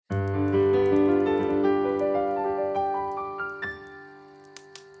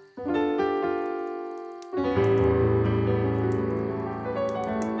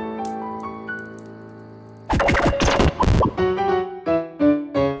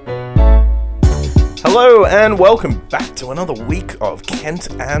Hello and welcome back to another week of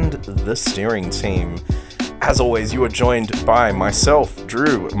Kent and the Steering Team. As always, you are joined by myself,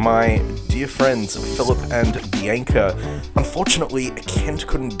 Drew, my dear friends Philip and Bianca. Unfortunately, Kent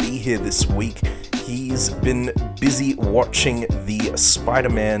couldn't be here this week. He's been busy watching the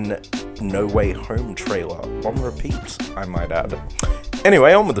Spider-Man No Way Home trailer on repeat, I might add.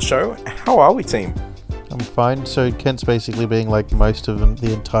 Anyway, on with the show. How are we, team? I'm fine. So Kent's basically being like most of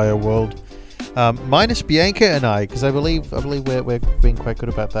the entire world. Minus Bianca and I, because I believe we're being quite good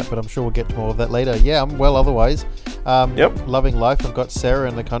about that, but I'm sure we'll get to more of that later. Yeah, I'm well otherwise. Loving life. I've got Sarah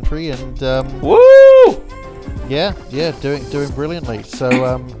in the country, and woo! Yeah, doing brilliantly. So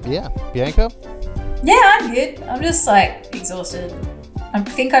yeah, Bianca. Yeah, I'm good. I'm just exhausted. I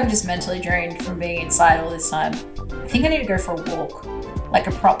think I'm just mentally drained from being inside all this time. I think I need to go for a walk, like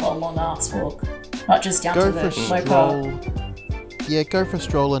a proper long ass walk, not just down to the local. Yeah, go for a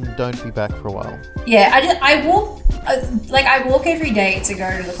stroll and don't be back for a while. Yeah, I walk I walk every day to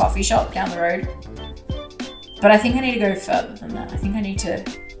go to the coffee shop down the road. But I think I need to go further than that. I think I need to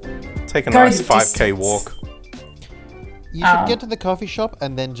take a nice 5k walk. You should get to the coffee shop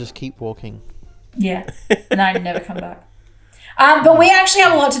and then just keep walking. Yeah, and I never come back. But we actually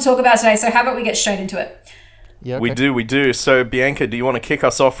have a lot to talk about today, so how about we get straight into it? Yeah, okay. We do. So, Bianca, do you want to kick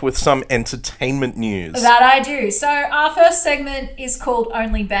us off with some entertainment news? That I do. So, our first segment is called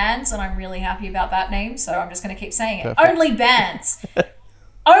Only Bands, and I'm really happy about that name, so I'm just going to keep saying it. Perfect. Only Bands.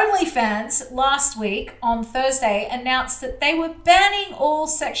 OnlyFans last week on Thursday announced that they were banning all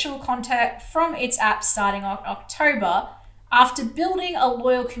sexual content from its app starting on October after building a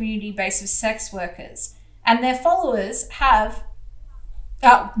loyal community base of sex workers. And their followers have...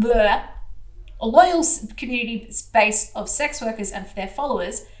 A loyal community base of sex workers and their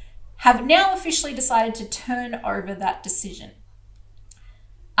followers have now officially decided to turn over that decision.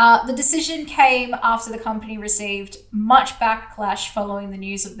 The decision came after the company received much backlash following the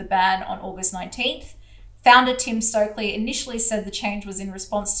news of the ban on August 19th. Founder Tim Stokely initially said the change was in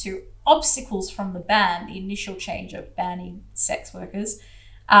response to obstacles from the ban, the initial change of banning sex workers.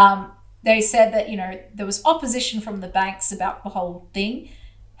 They said that, there was opposition from the banks about the whole thing.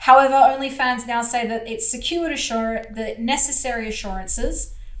 However, OnlyFans now say that it's secured the necessary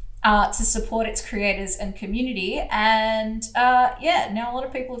assurances to support its creators and community. And now a lot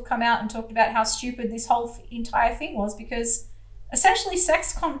of people have come out and talked about how stupid this whole entire thing was, because essentially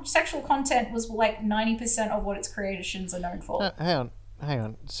sexual content was like 90% of what its creations are known for. Hang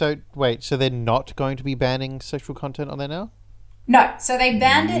on. So they're not going to be banning sexual content on there now? No. So they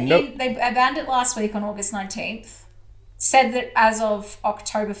banned it. Nope. They banned it last week on August 19th. Said that as of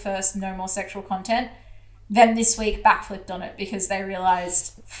October 1st, no more sexual content. Then this week backflipped on it because they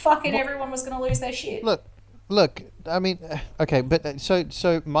realized everyone was going to lose their shit. Look. I mean, okay, but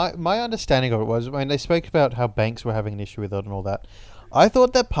so my understanding of it was, they spoke about how banks were having an issue with it and all that. I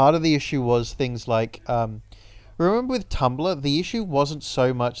thought that part of the issue was things like, remember with Tumblr, the issue wasn't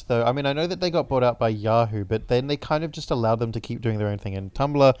so much though. I mean, I know that they got bought out by Yahoo, but then they kind of just allowed them to keep doing their own thing. And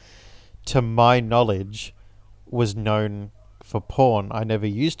Tumblr, to my knowledge, was known for porn. I never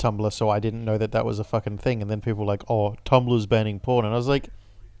used Tumblr, so I didn't know that was a fucking thing. And then people were like, oh, Tumblr's banning porn. And I was like,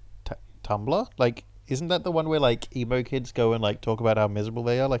 Tumblr? Like, isn't that the one where, emo kids go and, talk about how miserable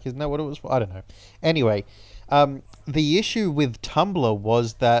they are? Isn't that what it was for? I don't know. Anyway, the issue with Tumblr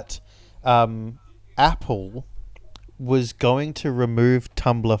was that Apple was going to remove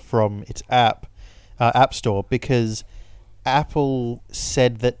Tumblr from its app store because Apple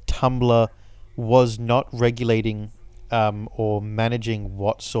said that Tumblr was not regulating or managing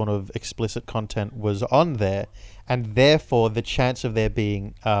what sort of explicit content was on there, and therefore the chance of there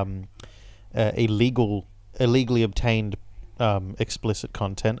being illegally obtained explicit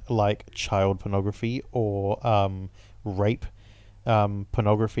content like child pornography or rape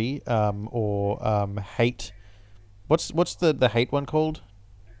pornography or hate. What's the hate one called?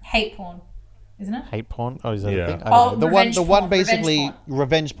 Hate porn. Isn't it? Hate porn? Oh, is that a thing? I don't know. Revenge The one porn. basically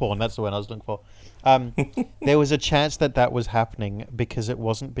revenge porn. That's the one I was looking for. There was a chance that was happening because it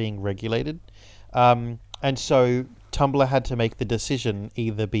wasn't being regulated, and so Tumblr had to make the decision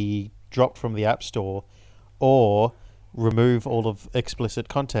either be dropped from the App Store or remove all of explicit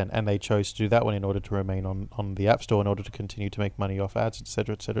content, and they chose to do that one in order to remain on the App Store in order to continue to make money off ads,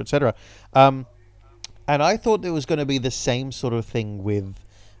 etc., etc., etc. And I thought there was going to be the same sort of thing with.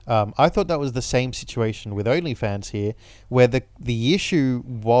 I thought that was the same situation with OnlyFans here, where the issue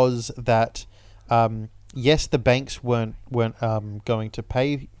was that yes, the banks weren't going to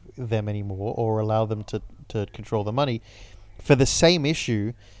pay them anymore or allow them to control the money. For the same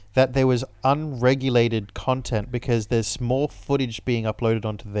issue, that there was unregulated content because there's more footage being uploaded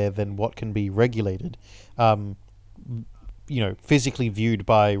onto there than what can be regulated. Physically viewed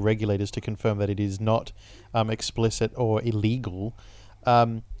by regulators to confirm that it is not explicit or illegal.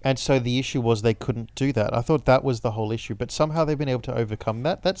 And so the issue was they couldn't do that. I thought that was the whole issue, but somehow they've been able to overcome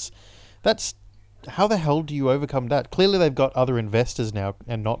that. That's how the hell do you overcome that? Clearly they've got other investors now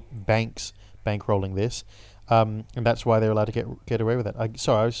and not banks bankrolling this. And that's why they're allowed to get away with it. I've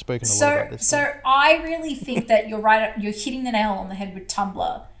spoken a lot about this. So I really think that you're right. You're hitting the nail on the head with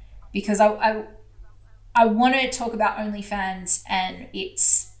Tumblr, because I want to talk about OnlyFans and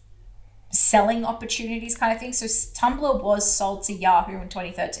its selling opportunities kind of thing. So Tumblr was sold to Yahoo in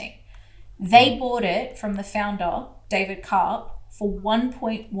 2013. They bought it from the founder, David Karp, for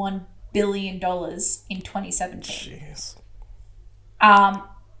 $1.1 billion in 2017. Jeez.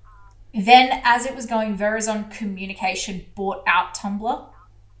 Then, as it was going, Verizon Communication bought out Tumblr.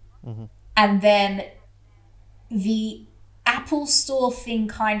 Mm-hmm. And then the Apple Store thing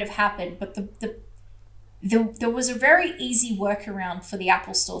kind of happened, but there was a very easy workaround for the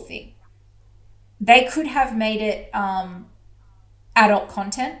Apple Store thing. They could have made it adult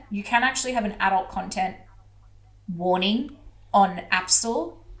content. You can actually have an adult content warning on App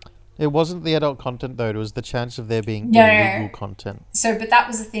Store. It wasn't the adult content, though. It was the chance of there being illegal content. So, but that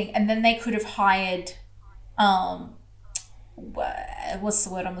was the thing. And then they could have hired, what's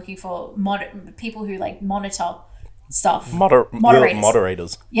the word I'm looking for? People who, monitor stuff.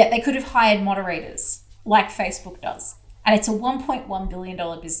 Moderators. Yeah, they could have hired moderators, like Facebook does. And it's a $1.1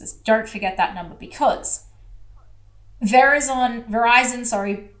 billion business. Don't forget that number, because Verizon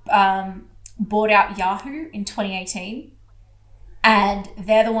bought out Yahoo in 2018. And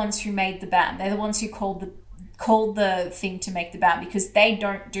they're the ones who made the ban. They're the ones who called the thing to make the ban, because they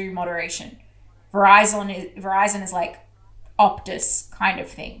don't do moderation. Verizon is like Optus kind of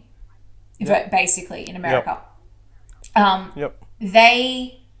thing, basically, in America. Yep.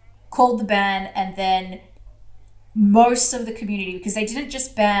 They called the ban, and then most of the community, because they didn't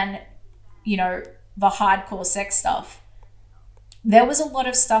just ban, the hardcore sex stuff. There was a lot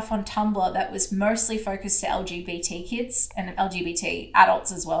of stuff on Tumblr that was mostly focused to LGBT kids and LGBT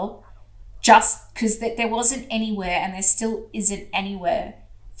adults as well, just because there wasn't anywhere, and there still isn't anywhere,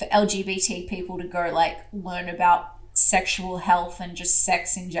 for LGBT people to go learn about sexual health and just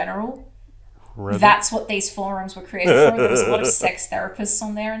sex in general. Reddit. That's what these forums were created for. There was a lot of sex therapists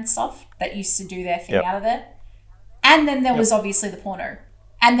on there and stuff that used to do their thing out of there. And then there was obviously the porno.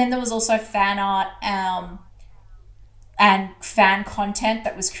 And then there was also fan art, and fan content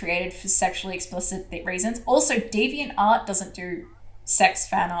that was created for sexually explicit reasons. Also, DeviantArt doesn't do sex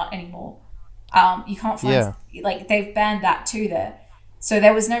fan art anymore. You can't find they've banned that too there. So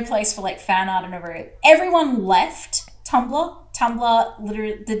there was no place for fan art and everyone left Tumblr. Tumblr,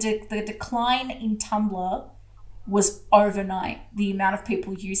 literally, the decline in Tumblr was overnight. The amount of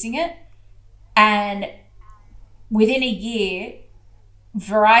people using it, and within a year,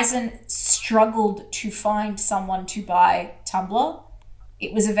 Verizon struggled to find someone to buy Tumblr.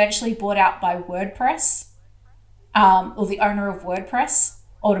 It was eventually bought out by WordPress, or the owner of WordPress,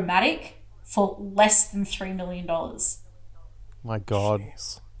 Automatic, for less than $3 million. My God.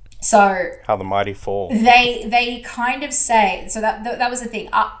 Jeez. So how the mighty fall. They kind of say, so that was the thing.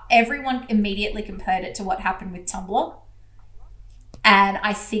 Everyone immediately compared it to what happened with Tumblr, and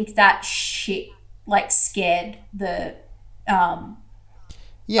I think that shit scared the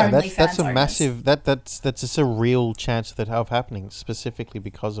that's a massive that's just a real chance of happening, specifically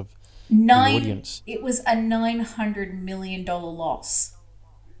because of the audience. It was a $900 million loss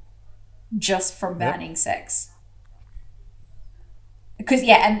just from banning sex. Because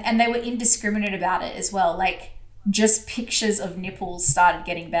and they were indiscriminate about it as well. Just pictures of nipples started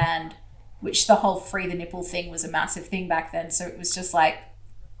getting banned, which the whole free the nipple thing was a massive thing back then. So it was just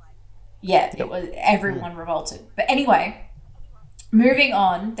it was everyone revolted. But anyway, moving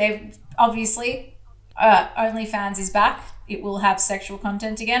on, they've obviously OnlyFans is back. It will have sexual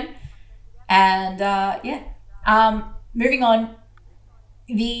content again, and moving on,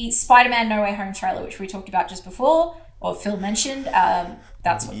 the Spider-Man No Way Home trailer, which we talked about just before, or Phil mentioned.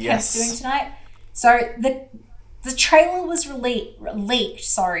 That's what Kent's doing tonight. So the trailer was leaked.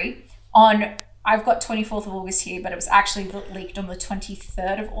 On, I've got 24th of August here, but it was actually leaked on the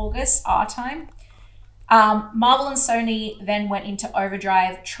 23rd of August, our time. Marvel and Sony then went into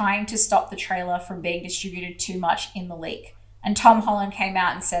overdrive trying to stop the trailer from being distributed too much in the leak. And Tom Holland came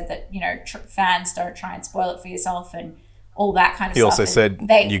out and said that, fans don't try and spoil it for yourself and all that kind of stuff. He also said,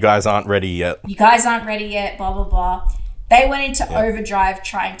 you guys aren't ready yet. You guys aren't ready yet, blah, blah, blah. They went into overdrive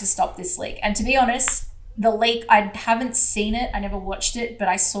trying to stop this leak. And to be honest, the leak, I haven't seen it. I never watched it, but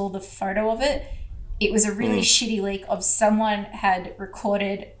I saw the photo of it. It was a really shitty leak of someone had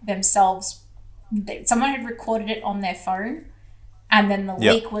recorded themselves. Someone had recorded it on their phone. And then the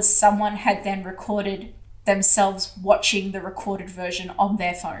leak was someone had then recorded themselves watching the recorded version on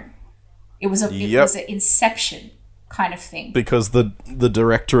their phone. It was an Inception kind of thing. Because the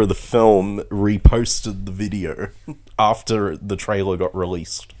director of the film reposted the video after the trailer got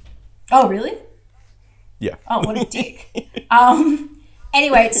released. Oh, really? Yeah. Oh, what a dick.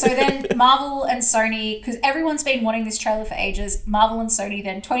 Anyway, so then Marvel and Sony, because everyone's been wanting this trailer for ages, Marvel and Sony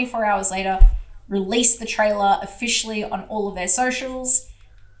then 24 hours later released the trailer officially on all of their socials.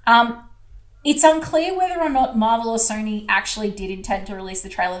 It's unclear whether or not Marvel or Sony actually did intend to release the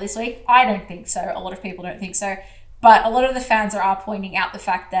trailer this week. I don't think so. A lot of people don't think so. But a lot of the fans are pointing out the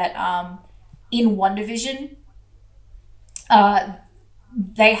fact that in WandaVision,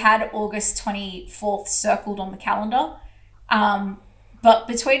 they had August 24th circled on the calendar. But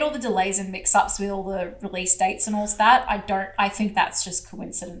between all the delays and mix-ups with all the release dates and all that, I think that's just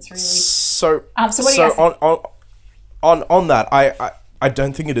coincidence, really. So what do you guys think? on that, I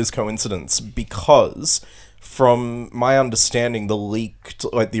don't think it is coincidence, because from my understanding,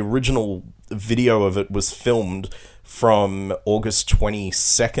 the original video of it was filmed from August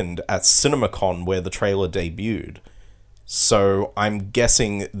 22nd at CinemaCon, where the trailer debuted. So I'm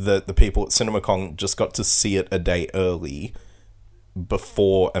guessing that the people at CinemaCon just got to see it a day early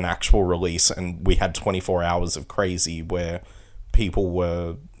before an actual release, and we had 24 hours of crazy where people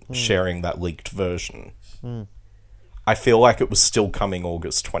were sharing that leaked version. I feel like it was still coming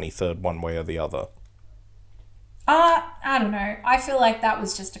August 23rd, one way or the other. I don't know. I feel like that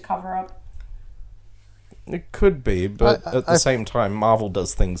was just a cover-up. It could be, but at the same time, Marvel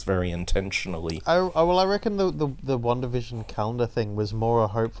does things very intentionally. I reckon the WandaVision calendar thing was more a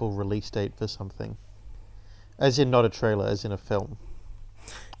hopeful release date for something. As in not a trailer, as in a film.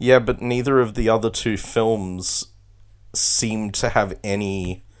 Yeah, but neither of the other two films seem to have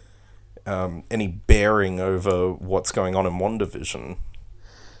any bearing over what's going on in WandaVision.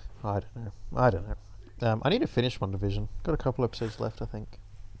 I don't know. I need to finish WandaVision. Got a couple episodes left, I think.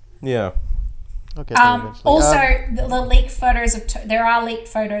 Yeah. Okay. Eventually. Also, the leaked photos there are leaked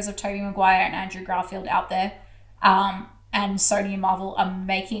photos of Tobey Maguire and Andrew Garfield out there. And Sony and Marvel are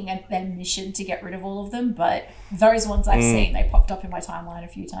making their mission to get rid of all of them, but those ones I've seen, they popped up in my timeline a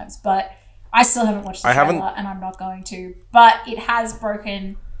few times, but I still haven't watched the trailer, and I'm not going to. But it has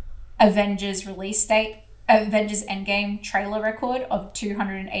broken Avengers release date, Avengers Endgame trailer record of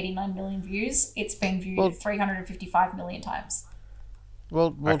 289 million views. It's been viewed 355 million times.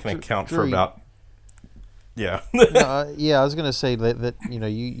 Well, I can account for about... Yeah. I was going to say that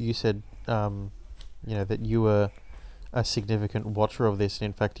you said that you were a significant watcher of this, and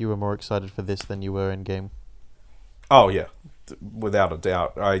in fact you were more excited for this than you were in game. Oh yeah, without a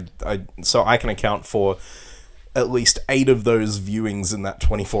doubt. So I can account for at least 8 of those viewings in that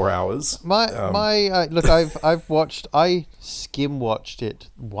 24 hours. Look, I skim watched it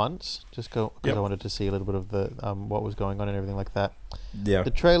once just because I wanted to see a little bit of the what was going on and everything like that. Yeah.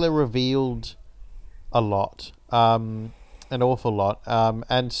 The trailer revealed a lot, an awful lot,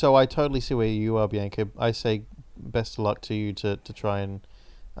 and so I totally see where you are, Bianca. I say best of luck to you to try and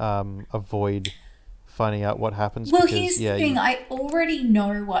avoid finding out what happens. Well, here's the thing. I already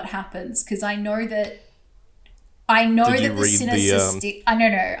know what happens because I know that the Sinister Six.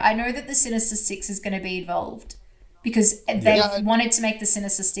 I know that the Sinister Six is going to be involved because they've wanted to make the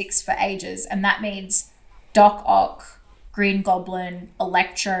Sinister Six for ages, and that means Doc Ock, Green Goblin,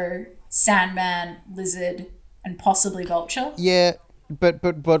 Electro, Sandman, Lizard, and possibly Vulture. Yeah. But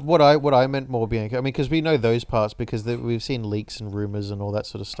what I meant more, Bianca, I mean, because we know those parts because we've seen leaks and rumors and all that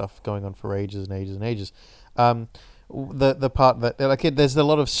sort of stuff going on for ages and ages and ages. The part that there's a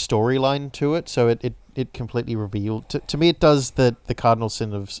lot of storyline to it, so it completely revealed. To me, it does the cardinal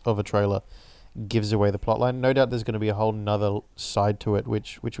sin of a trailer, gives away the plotline. No doubt there's going to be a whole nother side to it,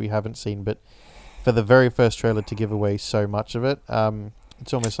 which we haven't seen. But for the very first trailer to give away so much of it,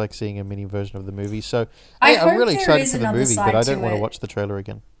 it's almost like seeing a mini version of the movie. So I'm really excited for the movie, but I don't want to watch the trailer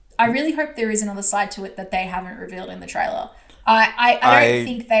again. I really hope there is another side to it that they haven't revealed in the trailer. I don't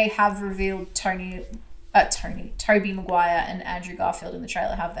think they have revealed Tobey Maguire and Andrew Garfield in the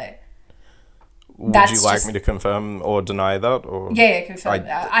trailer, have they? Would you like me to confirm or deny that? Or Yeah, confirm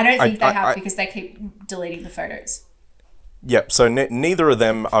that. I don't think they have because they keep deleting the photos. Yep, so neither of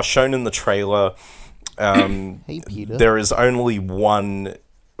them are shown in the trailer. Hey, Peter. There is only one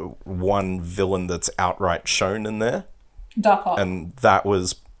villain that's outright shown in there. Doc Ock. And that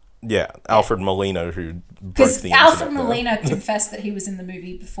was, Alfred Molina, who broke the Because Alfred internet Molina confessed that he was in the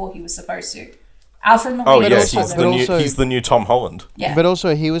movie before he was supposed to. Alfred Molina. Oh But yeah, also- he's the new Tom Holland. Yeah. But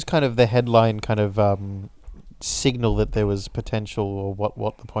also, he was kind of the headline kind of signal that there was potential, or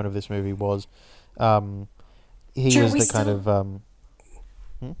what the point of this movie was. He Drew, was we the kind still- of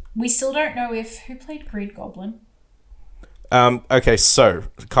we still don't know who played Green Goblin. Okay, so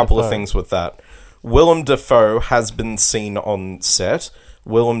a couple of Dafoe. things with that. Willem Dafoe has been seen on set.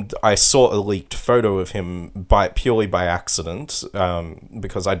 I saw a leaked photo of him purely by accident,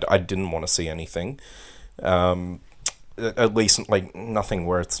 because I didn't want to see anything. At least like nothing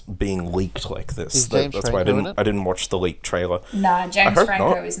where it's being leaked like this. Is James That's why Franco in it? I didn't watch the leaked trailer. Nah, James hope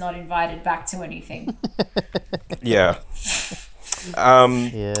Franco not. is not invited back to anything. Yeah.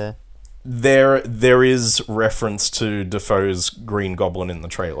 yeah. There is reference to Defoe's Green Goblin in the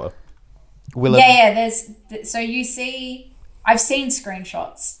trailer. Willem. Yeah. So you see, I've seen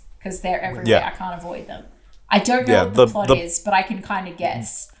screenshots because they're everywhere. Yeah. I can't avoid them. I don't know Yeah, what the the- plot the- is, but I can kind of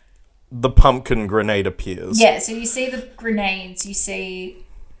guess. The pumpkin grenade appears. Yeah, so you see the grenades, you see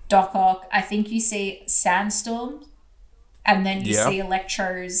Doc Ock, I think you see Sandstorm, and then you Yeah. see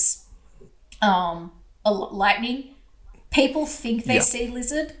Electro's lightning. People think they Yeah. see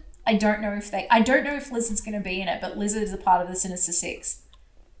Lizard. I don't know if Lizard's going to be in it, but Lizard is a part of the Sinister Six.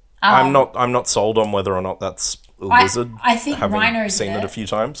 I'm not sold on whether or not that's a I- lizard. I think having Rhino's seen in it it. a few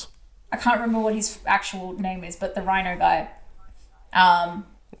times. I can't remember what his actual name is, but the Rhino guy.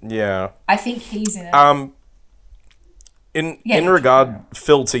 Yeah. I think he's in it. In Yeah, in you regard,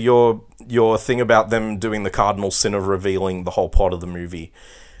 Phil, to your thing about them doing the cardinal sin of revealing the whole plot of the movie,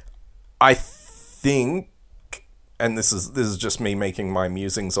 I think, and this is just me making my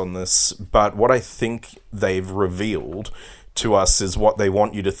musings on this, but what I think they've revealed to us is what they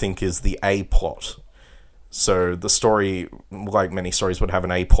want you to think is the A plot. So the story, like many stories, would have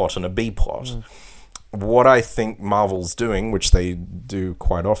an A plot and a B plot. What I think Marvel's doing, which they do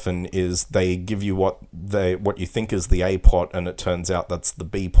quite often, is they give you what you think is the A plot, and it turns out that's the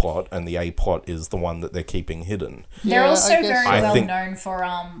B plot, and the A plot is the one that they're keeping hidden. They're Yeah, also I guess very so. I well think- known for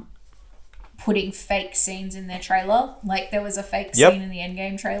putting fake scenes in their trailer. Like there was a fake Yep. scene in the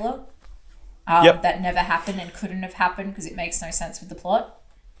Endgame trailer Yep. that never happened and couldn't have happened because it makes no sense with the plot.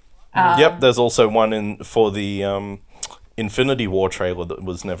 Yep, there's also one for the Infinity War trailer that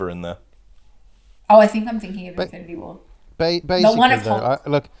was never in there. Oh, I think I'm thinking of But- Infinity War. Basically, one of though,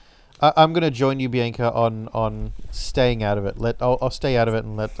 Hulk. I'm going to join you, Bianca, on staying out of it. I'll stay out of it,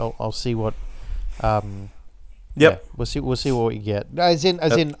 and I'll see what. Yep. Yeah, we'll see what we get. As in,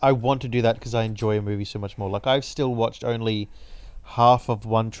 I want to do that because I enjoy a movie so much more. Like I've still watched only half of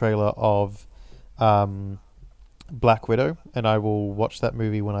one trailer of Black Widow, and I will watch that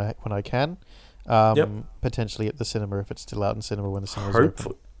movie when I can. Yep. Potentially at the cinema if it's still out in cinema when the cinemas open.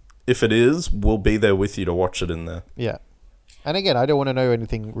 Hopefully, if it is, we'll be there with you to watch it in there. Yeah. And again, I don't want to know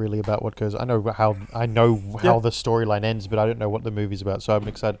anything really about what goes. I know how the storyline ends, but I don't know what the movie's about. So I'm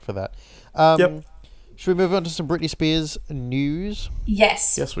excited for that. Yep. Should we move on to some Britney Spears news?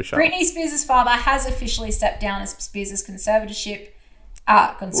 Yes. Yes, we shall. Britney Spears' father has officially stepped down as Spears' conservator,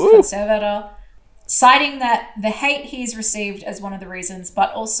 citing that the hate he has received as one of the reasons,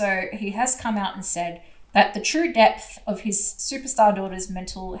 but also he has come out and said that the true depth of his superstar daughter's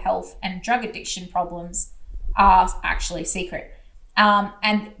mental health and drug addiction problems are actually secret.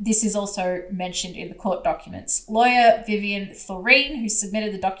 And this is also mentioned in the court documents. Lawyer Vivian Thoreen, who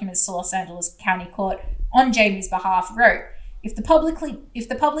submitted the documents to Los Angeles County Court on Jamie's behalf, wrote, If the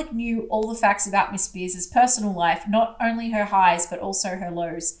public knew all the facts about Miss Spears' personal life, not only her highs but also her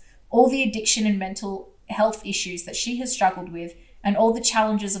lows, all the addiction and mental health issues that she has struggled with, and all the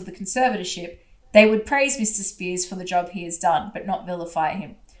challenges of the conservatorship, they would praise Mr. Spears for the job he has done, but not vilify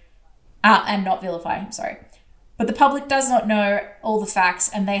him. But the public does not know all the facts,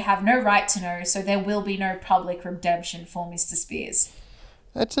 and they have no right to know, so there will be no public redemption for Mr. Spears.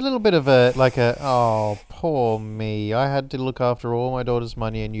 It's a little bit of oh, poor me. I had to look after all my daughter's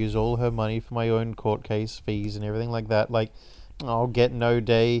money and use all her money for my own court case fees and everything like that. Like, I'll get no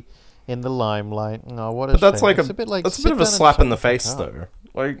day in the limelight. Oh, what a But that's shame. like It's a bit like that's a sit bit of a down and slap shut in the fuck face, up. though.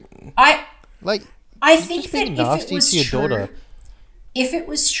 Like, Like, I He's think just that being if it nasty was to your true, daughter. if it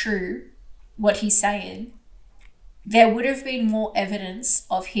was true, what he's saying, there would have been more evidence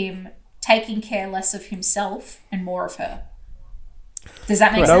of him taking care less of himself and more of her. Does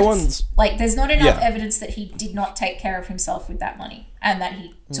that make No sense? one's- Like, there's not enough Yeah. evidence that he did not take care of himself with that money and that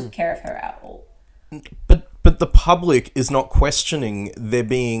he took care of her at all. But the public is not questioning there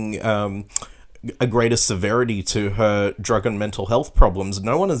being a greater severity to her drug and mental health problems.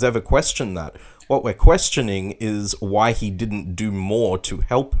 No one has ever questioned that. What we're questioning is why he didn't do more to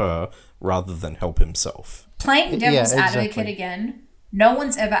help her rather than help himself. Playing devil's Yeah, advocate exactly. again, no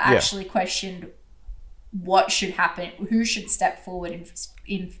one's ever actually questioned what should happen, who should step forward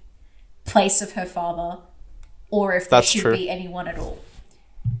in place of her father, or if there should be anyone at all.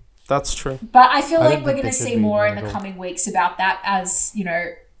 That's true. But I feel like we're going to see more in the coming weeks about that, as, you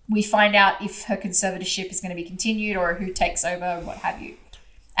know, we find out if her conservatorship is going to be continued or who takes over and what have you.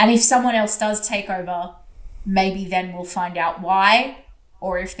 And if someone else does take over, maybe then we'll find out why,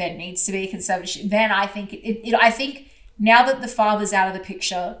 or if there needs to be a conservatorship. Then I think I think now that the father's out of the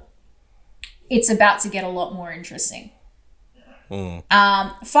picture, it's about to get a lot more interesting.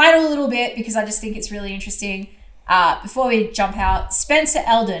 Final little bit, because I just think it's really interesting. Before we jump out, Spencer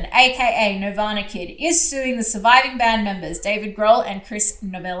Eldon, aka Nirvana Kid, is suing the surviving band members David Grohl and Chris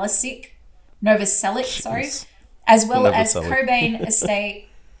Novoselic, as well as Cobain estate,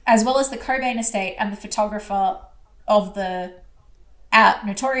 as well as the Cobain estate and the photographer of the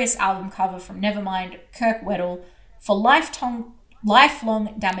notorious album cover from Nevermind, Kirk Weddle, for lifelong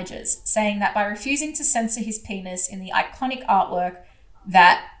damages, saying that by refusing to censor his penis in the iconic artwork,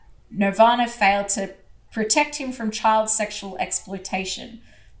 that Nirvana failed to protect him from child sexual exploitation.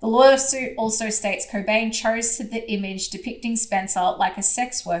 The lawsuit also states Cobain chose the image depicting Spencer like a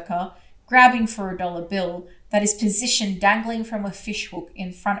sex worker grabbing for a $1 bill that is positioned dangling from a fishhook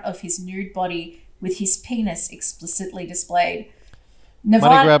in front of his nude body with his penis explicitly displayed.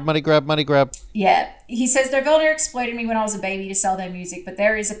 Money grab. Yeah. He says, Nirvana exploited me when I was a baby to sell their music, but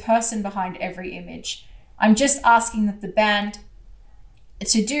there is a person behind every image. I'm just asking the band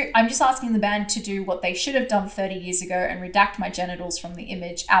to do what they should have done 30 years ago and redact my genitals from the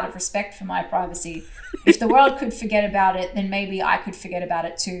image out of respect for my privacy. If the world could forget about it, then maybe I could forget about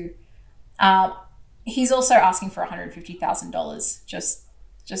it too. He's also asking for $150,000.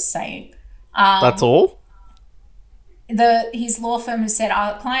 Just saying. That's all? His law firm has said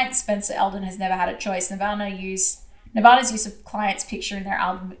our client Spencer Eldon has never had a choice. Nirvana's use of client's picture in their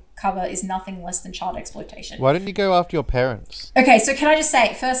album cover is nothing less than child exploitation. Why didn't you go after your parents? Okay, so can I just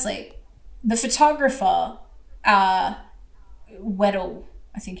say, firstly, the photographer, Weddle,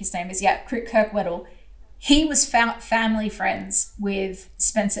 I think his name is, Kirk Weddle, he was family friends with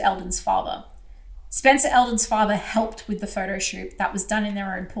Spencer Eldon's father. Spencer Eldon's father helped with the photo shoot that was done in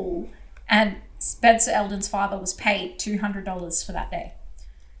their own pool, and Spencer Eldon's father was paid $200 for that day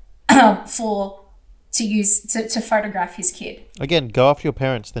to photograph his kid. Again, go after your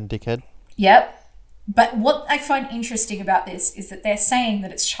parents then, dickhead. Yep. But what I find interesting about this is that they're saying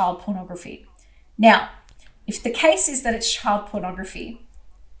that it's child pornography. Now, if the case is that it's child pornography,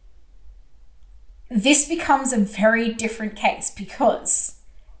 this becomes a very different case, because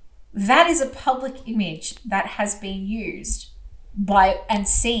that is a public image that has been used by and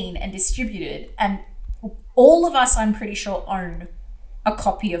seen and distributed, and all of us, I'm pretty sure, own a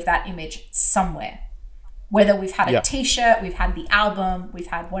copy of that image somewhere. Whether we've had a t-shirt, we've had the album, we've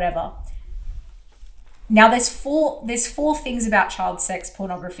had whatever. Now there's four things about child sex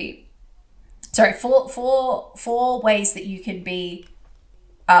pornography. Sorry, four ways that you can be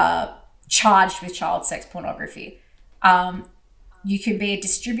charged with child sex pornography. You can be a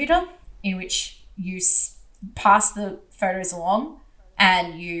distributor, in which you pass the photos along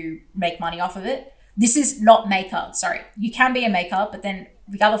and you make money off of it. This is not maker. Sorry, you can be a maker, but then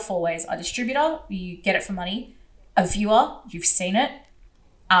the other four ways are distributor, you get it for money, a viewer, you've seen it,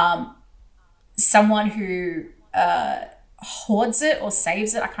 someone who hoards it or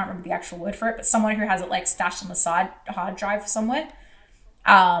saves it, I can't remember the actual word for it, but someone who has it like stashed on the side hard drive somewhere,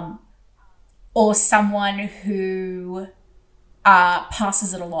 or someone who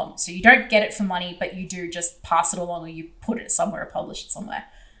passes it along. So you don't get it for money, but you do just pass it along, or you put it somewhere or publish it somewhere.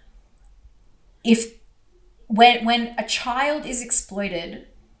 When a child is exploited,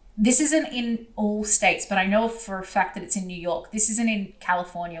 this isn't in all states, but I know for a fact that it's in New York. This isn't in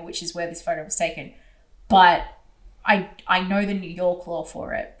California, which is where this photo was taken. But I know the New York law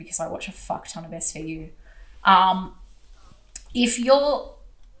for it because I watch a fuck ton of SVU. If you're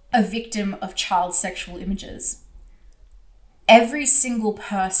a victim of child sexual images, every single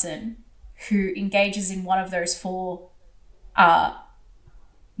person who engages in one of those four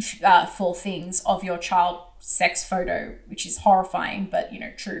things of your child sex photo, which is horrifying, but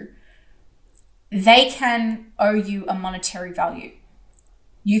true, they can owe you a monetary value.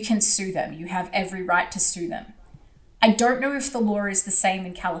 You can sue them. You have every right to sue them. I don't know if the law is the same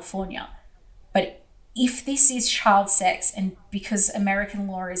in California, but if this is child sex, and because American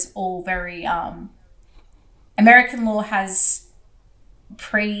law is all very American law has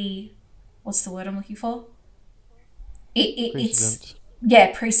what's the word I'm looking for? It's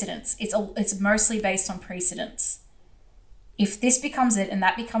precedence. It's mostly based on precedence. If this becomes it and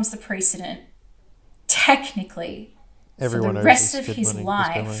that becomes the precedent, technically, everyone for the rest of his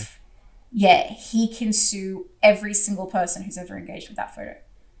life, yeah, he can sue every single person who's ever engaged with that photo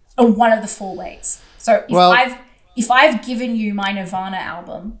in one of the 4 ways. So if I've given you my Nirvana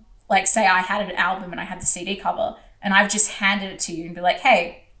album, like say I had an album and I had the CD cover and I've just handed it to you and be like,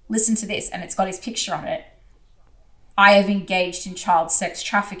 hey, listen to this, and it's got his picture on it, I have engaged in child sex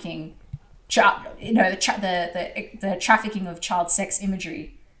trafficking, the trafficking of child sex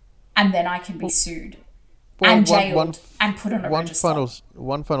imagery, and then I can be sued and jailed and put on a register.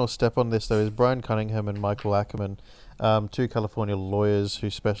 One final step on this, though, is Brian Cunningham and Michael Ackerman, 2 California lawyers who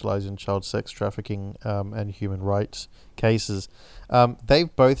specialize in child sex trafficking and human rights cases.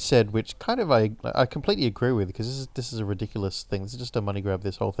 They've both said, which kind of I completely agree with, because this is a ridiculous thing. This is just a money grab,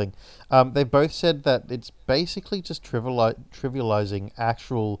 this whole thing. They've both said that it's basically just trivializing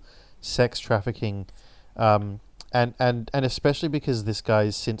actual sex trafficking, and especially because this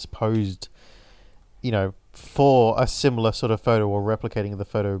guy's since posed, for a similar sort of photo or replicating the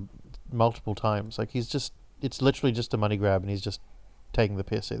photo multiple times. Like, it's literally just a money grab, and he's just taking the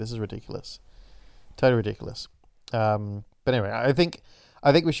piss here. This is ridiculous. Totally ridiculous. But anyway, I think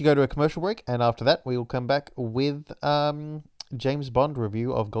we should go to a commercial break, and after that we will come back with James Bond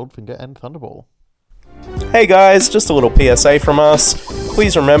review of Goldfinger and Thunderball. Hey guys, just a little PSA from us.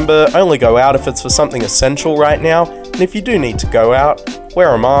 Please remember, only go out if it's for something essential right now, and if you do need to go out,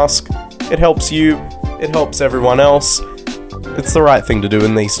 wear a mask. It helps you, it helps everyone else. It's the right thing to do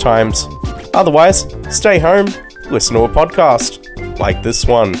in these times. Otherwise, stay home, listen to a podcast, like this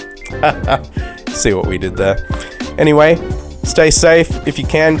one. See what we did there. Anyway, stay safe. If you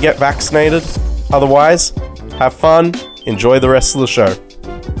can, get vaccinated. Otherwise, have fun. Enjoy the rest of the show.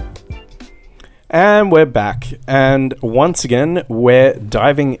 And we're back. And once again, we're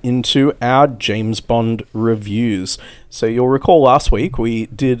diving into our James Bond reviews. So you'll recall last week we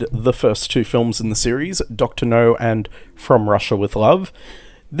did the first 2 films in the series, Dr. No and From Russia with Love.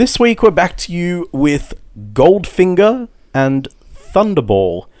 This week we're back to you with Goldfinger and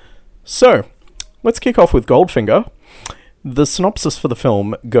Thunderball. So, let's kick off with Goldfinger. The synopsis for the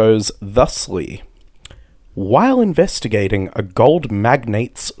film goes thusly. While investigating a gold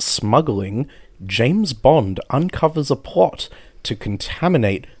magnate's smuggling, James Bond uncovers a plot to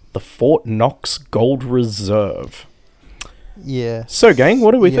contaminate the Fort Knox Gold Reserve. Yeah. So, gang,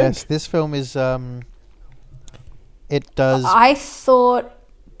 what do we think? Yes, this film is... it does... I thought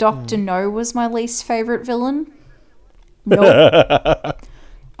Dr. No was my least favourite villain. Nope.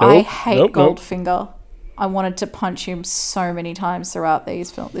 I hate Goldfinger. Nope. I wanted to punch him so many times throughout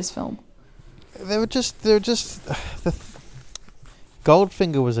this film.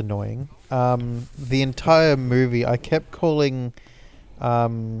 Goldfinger was annoying. The entire movie, I kept calling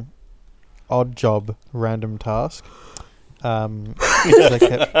Odd Job Random Task. Because I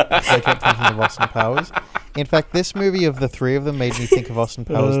kept thinking of Austin Powers. In fact, this movie, of the 3 of them, made me think of Austin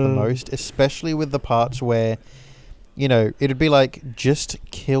Powers the most, especially with the parts where, it'd be like, just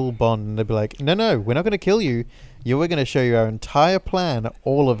kill Bond. And they'd be like, no, we're not going to kill you. We're going to show you our entire plan,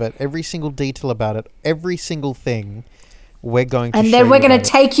 all of it, every single detail about it, every single thing. We're going to and then we're going to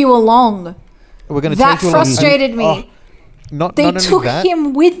take you along. We're going to take you along. That frustrated me. They took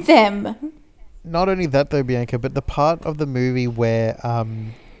him with them. Not only that, though, Bianca, but the part of the movie where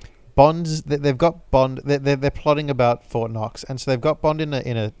they've got Bond. They're plotting about Fort Knox, and so they've got Bond in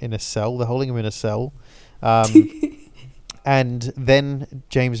a cell. They're holding him in a cell, and then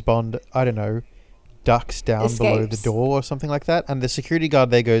James Bond, I don't know, ducks down below the door or something like that, and the security guard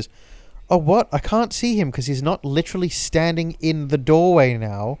there goes, "Oh, what? I can't see him because he's not literally standing in the doorway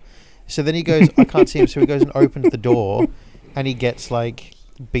now." So then he goes, "I can't see him," so he goes and opens the door, and he gets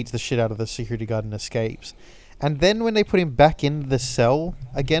beats the shit out of the security guard and escapes. And then when they put him back in the cell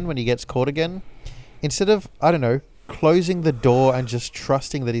again, when he gets caught again, instead of, I don't know, closing the door and just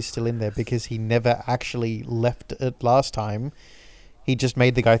trusting that he's still in there because he never actually left it last time, he just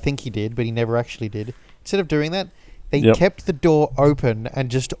made the guy think he did, but he never actually did. Instead of doing that, they kept the door open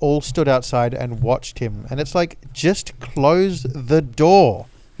and just all stood outside and watched him. And it's like, just close the door.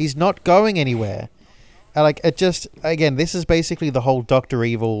 He's not going anywhere. It just, again, this is basically the whole Dr.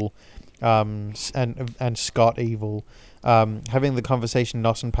 Evil and Scott Evil having the conversation in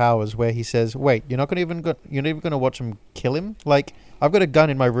Austin Powers where he says, "Wait, you're not even going to watch him kill him? I've got a gun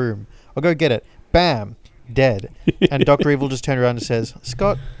in my room. I'll go get it. Bam, dead." And Dr. Evil just turned around and says,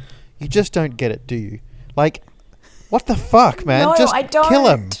 "Scott, you just don't get it, do you? What the fuck, man? No, just I don't. Kill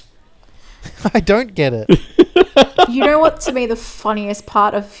him." I don't get it. You know what, to me, the funniest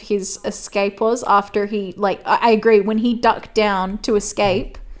part of his escape was after he, I agree, when he ducked down to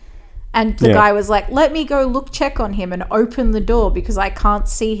escape and the guy was like, "Let me go check on him and open the door because I can't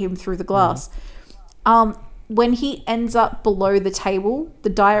see him through the glass." when he ends up below the table, the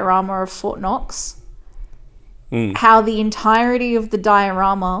diorama of Fort Knox, how the entirety of the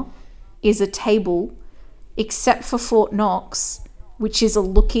diorama is a table, except for Fort Knox, which is a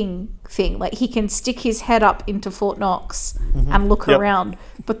looking thing. Like, he can stick his head up into Fort Knox and look around,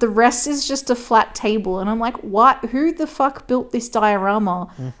 but the rest is just a flat table. And I'm like, what? Who the fuck built this diorama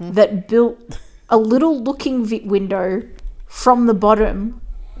that built a little looking window from the bottom?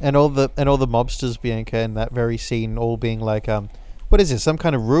 And all the mobsters, Bianca, in that very scene, all being like, what is this? Some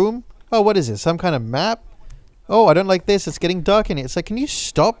kind of room? Oh, what is this? Some kind of map? Oh, I don't like this. It's getting dark in here. It's like, can you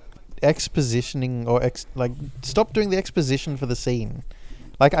stop expositioning or stop doing the exposition for the scene?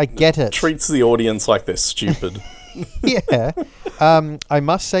 Like, I get it. Treats the audience like they're stupid. Yeah. I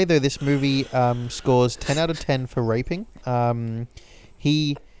must say, though, this movie scores 10 out of 10 for raping. Bond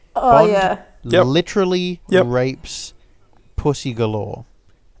literally rapes Pussy Galore.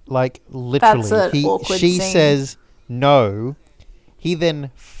 Like, literally. That's an awkward she scene. says no. He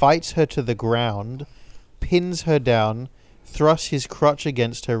then fights her to the ground, pins her down, thrusts his crotch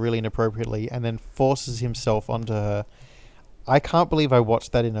against her really inappropriately, and then forces himself onto her. I can't believe I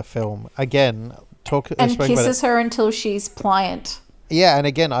watched that in a film. Again, and kisses her until she's pliant. Yeah, and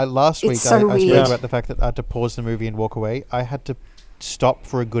again, last week so I spoke weird. about the fact that I had to pause the movie and walk away. I had to stop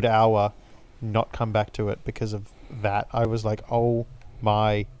for a good hour, not come back to it because of that. I was like, oh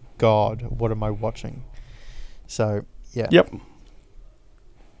my God, what am I watching? So, yeah. Yep.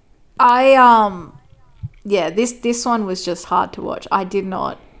 This one was just hard to watch. I didn't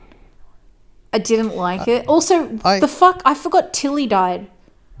like it. Also, I forgot Tilly died.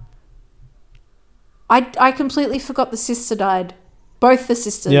 I completely forgot the sister died. Both the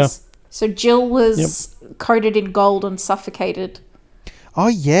sisters. Yeah. So Jill was coated in gold and suffocated. Oh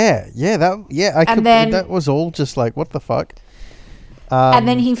yeah, that was all just like, what the fuck? And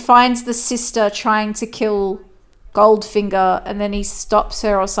then he finds the sister trying to kill Goldfinger, and then he stops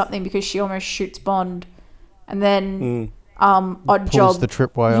her or something because she almost shoots Bond. And then Oddjob the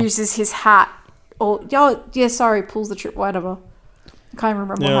tripwire. uses his hat. Pulls the tripwire. Whatever. I can't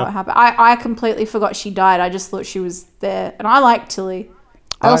remember how it happened. I completely forgot she died. I just thought she was there. And I like Tilly.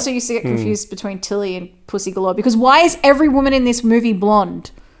 I also used to get confused between Tilly and Pussy Galore, because why is every woman in this movie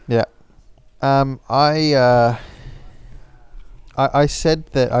blonde? Yeah. I said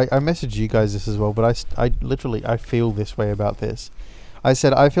that I messaged you guys this as well, but I literally feel this way about this. I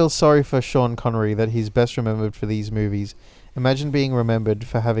said, I feel sorry for Sean Connery that he's best remembered for these movies. Imagine being remembered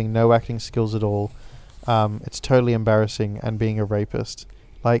for having no acting skills at all. It's totally embarrassing, and being a rapist.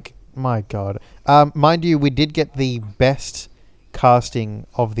 Like, my God. Mind you, we did get the best casting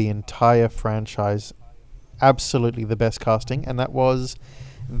of the entire franchise. Absolutely the best casting, and that was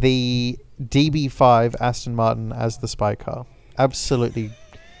the DB5 Aston Martin as the spy car. Absolutely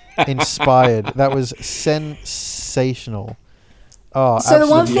inspired. That was sensational. Oh, so the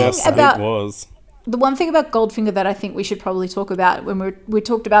one absolutely. thing about it was. the one thing about Goldfinger that I think we should probably talk about, when we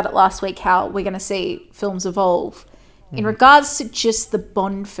talked about it last week, how we're going to see films evolve. In regards to just the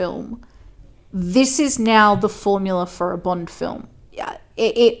Bond film, this is now the formula for a Bond film. Yeah,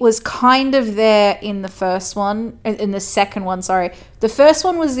 it was kind of there in the first one, in the second one, sorry. The first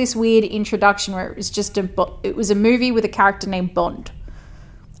one was this weird introduction where it was just it was a movie with a character named Bond.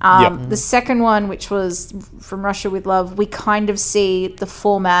 The second one, which was From Russia with Love, we kind of see the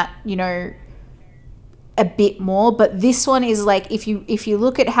format, a bit more, but this one is like, if you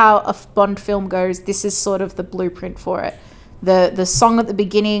look at how a Bond film goes, this is sort of the blueprint for it. The song at the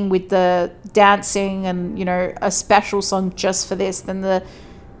beginning with the dancing and a special song just for this, then the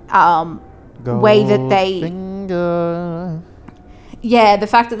way that they the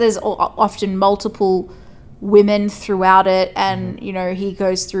fact that there's often multiple women throughout it, and he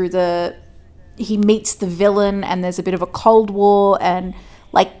goes through he meets the villain, and there's a bit of a Cold War, and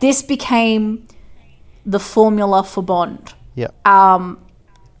like this became the formula for Bond. Yeah.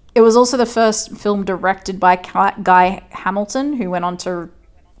 It was also the first film directed by Guy Hamilton, who went on to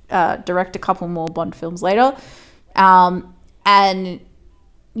direct a couple more Bond films later. And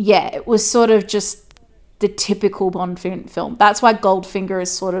yeah, it was sort of just the typical Bond film. That's why Goldfinger is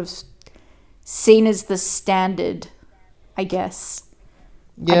sort of seen as the standard, I guess.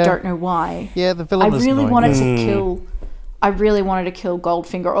 Yeah. I don't know why. Yeah, the villain was really annoying. I really wanted to kill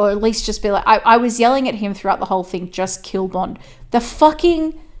Goldfinger, or at least just be like, I was yelling at him throughout the whole thing, just kill Bond. The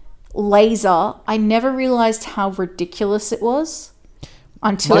fucking laser, I never realized how ridiculous it was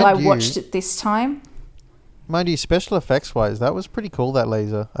until I watched it this time. Mind you, special effects wise, that was pretty cool, that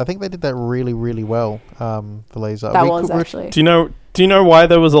laser. I think they did that really, really well, the laser. Actually. Do you know why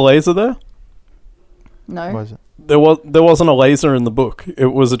there was a laser there? No. Was it? There wasn't a laser in the book.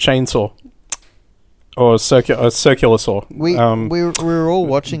 It was a chainsaw. or a circular saw. We were all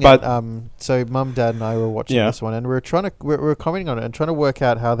watching but- it. So Mum, Dad, and I were watching Yeah. this one, and we were commenting on it and trying to work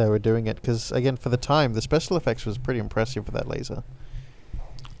out how they were doing it. Because again, for the time, the special effects was pretty impressive for that laser.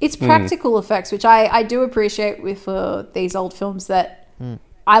 It's practical effects, which I do appreciate with these old films that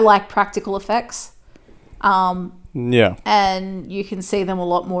I like practical effects. Yeah. And you can see them a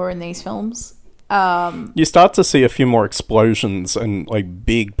lot more in these films. You start to see a few more explosions and like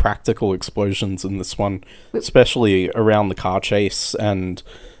big practical explosions in this one, especially around the car chase and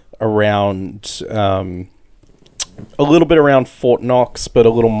around a little bit around Fort Knox, but a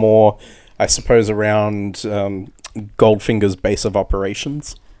little more, I suppose, around Goldfinger's base of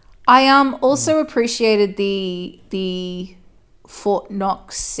operations. I also appreciated the Fort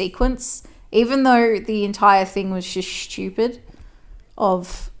Knox sequence, even though the entire thing was just stupid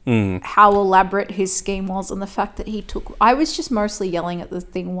of how elaborate his scheme was and the fact that he took... I was just mostly yelling at the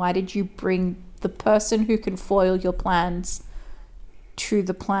thing, why did you bring the person who can foil your plans to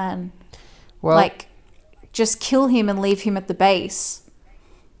the plan? Well, Like, just kill him and leave him at the base.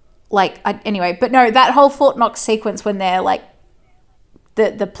 Anyway, but no, that whole Fort Knox sequence when they're like,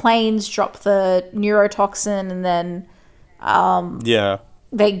 the planes drop the neurotoxin and then Yeah.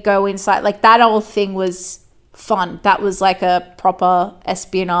 they go inside. Like, that whole thing was fun. That was like a proper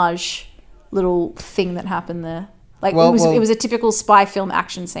espionage little thing that happened there. Like, Well, it was a typical spy film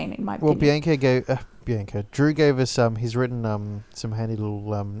action scene, in my well, opinion. Drew gave us he's written some handy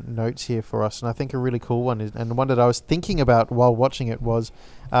little notes here for us, and I think a really cool one is, and the one that I was thinking about while watching it was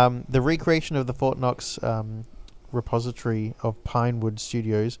the recreation of the Fort Knox repository of Pinewood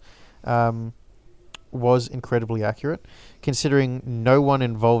Studios was incredibly accurate, considering no one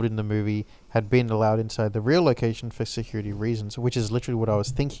involved in the movie had been allowed inside the real location for security reasons, which is literally what I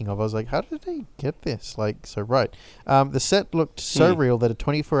was thinking of. I was like, how did they get this? Like, so right. The set looked so real that a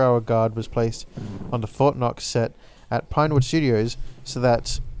 24-hour guard was placed on the Fort Knox set at Pinewood Studios so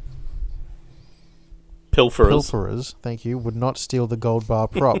that pilferers, thank you, would not steal the gold bar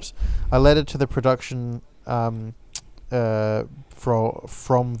props. A letter to the production from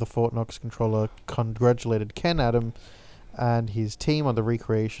the Fort Knox controller congratulated Ken Adam and his team on the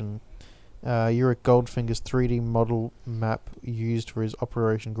recreation. Uric Goldfinger's 3D model map used for his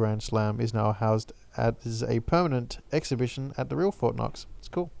Operation Grand Slam is now housed as a permanent exhibition at the real Fort Knox. It's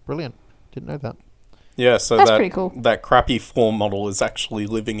cool. Brilliant. Didn't know that. Yeah, so That's pretty cool. That crappy floor model is actually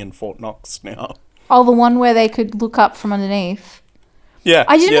living in Fort Knox now. Oh, the one where they could look up from underneath. Yeah,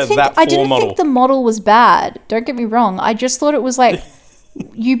 I didn't model. think the model was bad. Don't get me wrong. I just thought it was like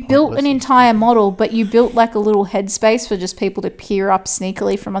you built an entire model, but you built like a little headspace for just people to peer up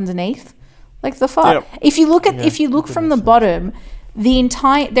sneakily from underneath. Like the fuck. Yep. If you look from the bottom,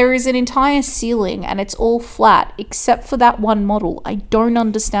 there is an entire ceiling and it's all flat except for that one model. I don't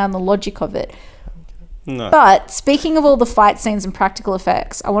understand the logic of it. No. But speaking of all the fight scenes and practical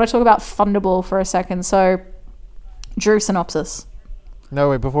effects, I want to talk about Thunderball for a second. So, Drew, synopsis.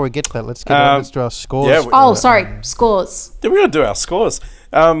 No, wait, before we get to that, let's do our scores. Yeah, Sorry, scores. We're going to do our scores.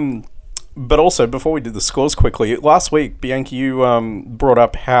 But also, before we do the scores quickly, last week, Bianca, you brought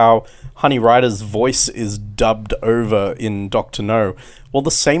up how Honey Rider's voice is dubbed over in Dr. No. Well,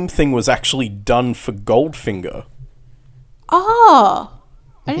 the same thing was actually done for Goldfinger. Oh,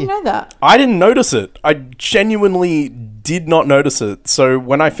 I didn't know that. I didn't notice it. I genuinely did not notice it. So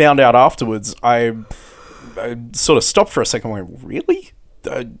when I found out afterwards, I sort of stopped for a second and went, really?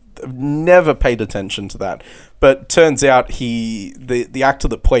 I've never paid attention to that. But turns out the actor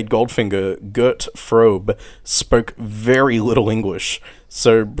that played Goldfinger, Gert Frobe, spoke very little English.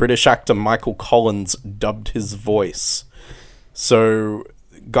 So British actor Michael Collins dubbed his voice. So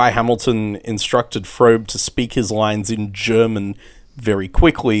Guy Hamilton instructed Frobe to speak his lines in German very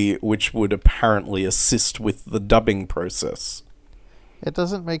quickly, which would apparently assist with the dubbing process. It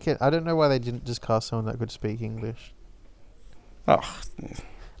doesn't make it... I don't know why they didn't just cast someone that could speak English. Oh,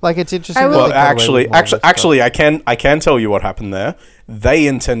 like, it's interesting. well, actually, I can tell you what happened there. They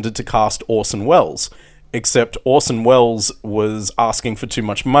intended to cast Orson Welles, except Orson Welles was asking for too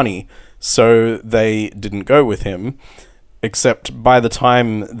much money, so they didn't go with him. Except by the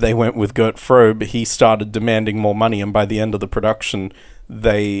time they went with Gert Frobe, he started demanding more money, and by the end of the production,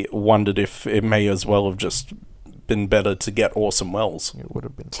 they wondered if it may as well have just been better to get Orson Welles. It would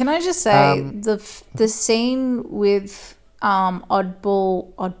have been. Can I just say the scene with Odd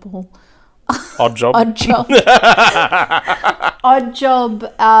Job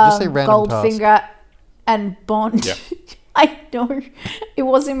Goldfinger and Bond. Yeah. I know it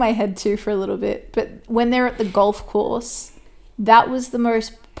was in my head too for a little bit, but when they're at the golf course, that was the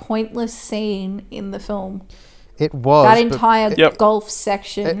most pointless scene in the film. It was That but entire Yep. golf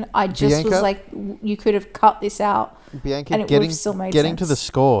section, I just was Bianca? like, you could have cut this out. Bianca, And it would've still made getting to the sense.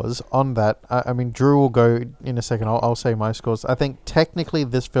 scores on that, I mean, Drew will go in a second. I'll say my scores. I think technically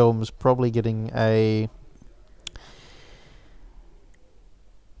this film's probably getting a...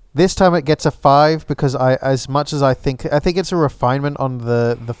 This time it gets a 5 because as much as I think it's a refinement on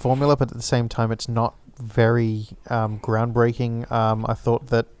the formula, but at the same time it's not very groundbreaking. I thought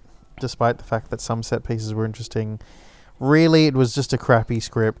that despite the fact that some set pieces were interesting, really it was just a crappy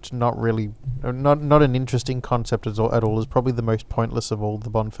script, not an interesting concept at all. It's probably the most pointless of all the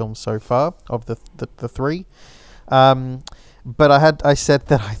Bond films so far, of the three. But I said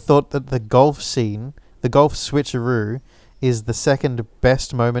that I thought that the golf scene, the golf switcheroo, is the second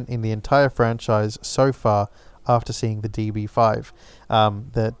best moment in the entire franchise so far after seeing the DB5,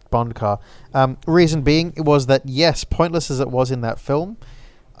 the Bond car. Reason being was that, yes, pointless as it was in that film,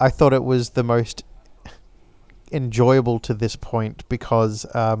 I thought it was the most enjoyable to this point because,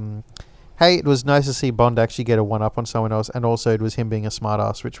 hey, it was nice to see Bond actually get a one-up on someone else, and also it was him being a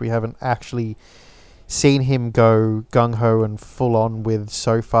smartass, which we haven't actually seen him go gung-ho and full-on with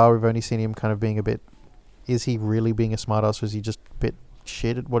so far. We've only seen him kind of being a bit... Is he really being a smartass, or is he just a bit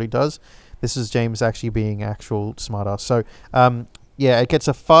shit at what he does? This is James actually being actual smartass. So, yeah, it gets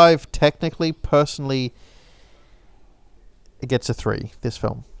a 5 technically. Personally, it gets a 3, this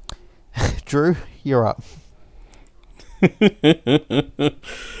film. Drew, you're up.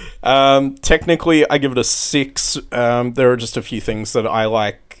 Technically, I give it a 6. There are just a few things that I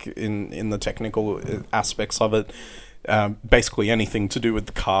like in the technical aspects of it. Basically anything to do with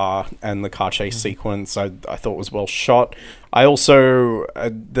the car and the car chase sequence I thought was well shot. I also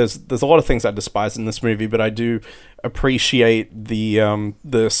there's a lot of things I despise in this movie, but I do appreciate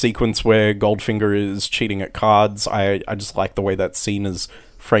the sequence where Goldfinger is cheating at cards. I just like the way that scene is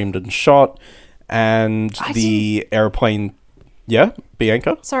framed and shot, and the airplane. Yeah,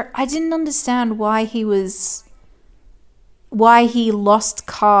 Bianca? Sorry, I didn't understand why he lost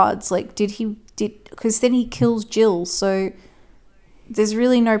cards. Like, because then he kills Jill, so there's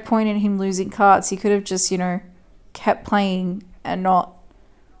really no point in him losing cards. He could have just, kept playing and not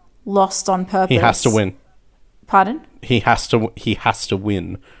lost on purpose. He has to win. Pardon? He has to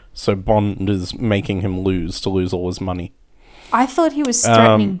win. So Bond is making him lose to lose all his money. I thought he was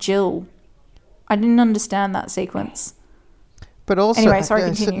threatening Jill. I didn't understand that sequence. But also, anyway, sorry,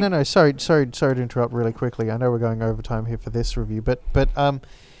 continue. No, sorry to interrupt really quickly. I know we're going over time here for this review, but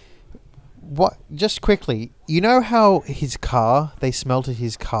what? Just quickly, you know how they smelted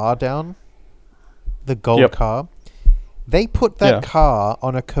his car down, the gold car. They put that car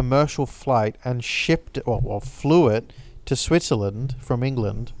on a commercial flight and shipped it, or flew it to Switzerland from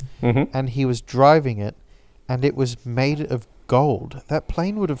England, and he was driving it, and it was made of gold. That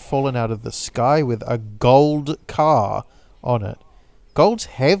plane would have fallen out of the sky with a gold car on it. Gold's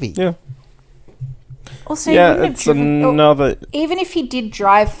heavy. Yeah. Also, Yeah, it's another... Even if he did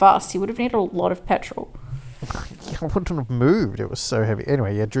drive fast, he would have needed a lot of petrol. I wouldn't have moved. It was so heavy.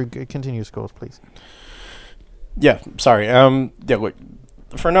 Anyway, yeah, Drew, continue scores, please. Yeah, sorry. Yeah, look,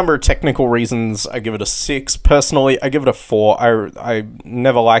 for a number of technical reasons, I give it a 6. Personally, I give it a 4. I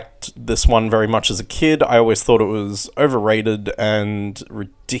never liked this one very much as a kid. I always thought it was overrated and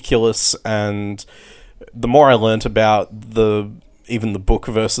ridiculous, and the more I learnt about even the book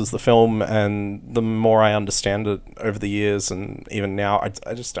versus the film, and the more I understand it over the years, and even now,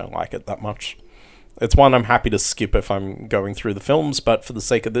 I just don't like it that much. It's one I'm happy to skip if I'm going through the films, but for the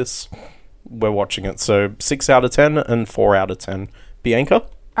sake of this, we're watching it. So 6 out of 10 and 4 out of 10. Bianca?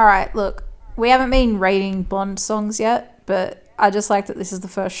 All right, look, we haven't been rating Bond songs yet, but I just like that this is the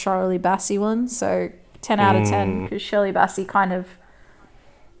first Shirley Bassey one, so 10 out of 10, because Shirley Bassey kind of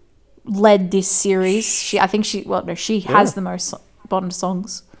led this series. She has the most Bond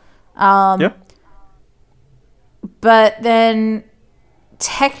songs. Yeah. But then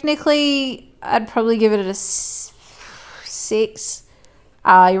technically I'd probably give it a 6.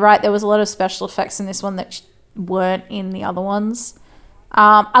 You're right, there was a lot of special effects in this one that weren't in the other ones.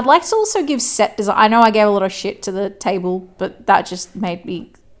 I'd like to also give set design. I know I gave a lot of shit to the table, but that just made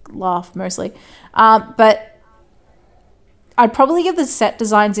me laugh mostly. But I'd probably give the set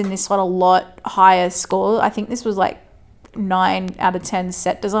designs in this one a lot higher score. I think this was like 9 out of 10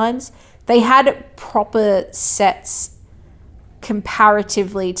 set designs. They had proper sets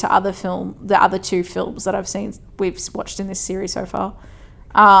comparatively to the other 2 films that we've watched in this series so far.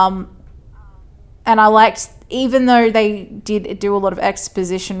 And I liked, even though they did do a lot of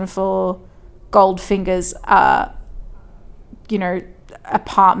exposition for Goldfinger's,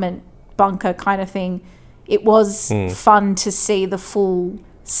 apartment bunker kind of thing, it was fun to see the full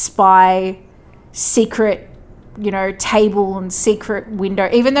spy secret table and secret window.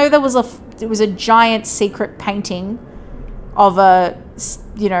 Even though there was a giant secret painting of a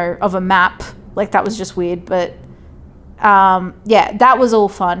map. Like, that was just weird, but that was all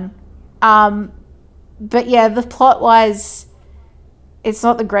fun. But yeah, the plot wise, it's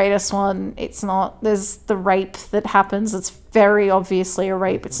not the greatest one. It's not. There's the rape that happens. It's very obviously a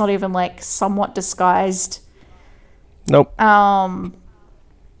rape. It's not even like somewhat disguised. Nope. Probably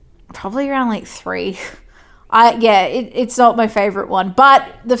around like 3. It's not my favorite one,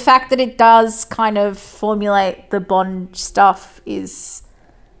 but the fact that it does kind of formulate the Bond stuff is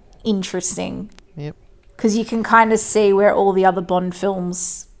interesting. Yep. Because you can kind of see where all the other Bond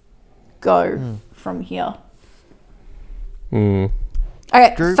films go from here. Okay,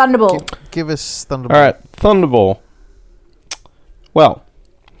 Drew, Thunderball. Give us Thunderball. All right, Thunderball. Well,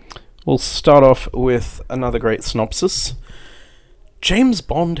 we'll start off with another great synopsis. James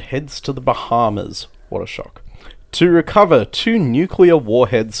Bond heads to the Bahamas. What a shock. To recover 2 nuclear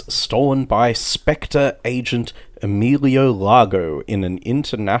warheads stolen by Spectre agent Emilio Largo in an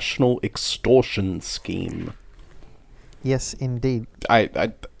international extortion scheme. Yes, indeed. I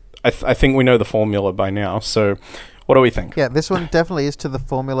think we know the formula by now, so what do we think? Yeah, this one definitely is to the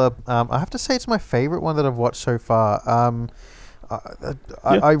formula. I have to say it's my favorite one that I've watched so far.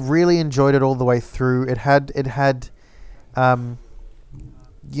 I really enjoyed it all the way through. It had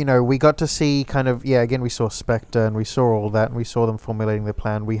we got to see kind of, again, we saw Spectre and we saw all that and we saw them formulating their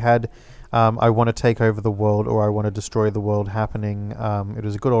plan. We had I want to take over the world or I want to destroy the world happening. It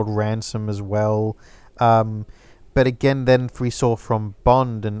was a good old ransom as well. But again, then we saw from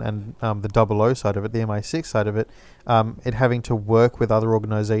Bond and the 00 side of it, the MI6 side of it, it having to work with other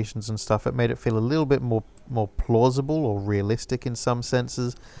organizations and stuff. It made it feel a little bit more plausible or realistic in some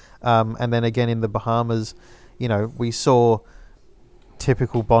senses. And then again in the Bahamas, we saw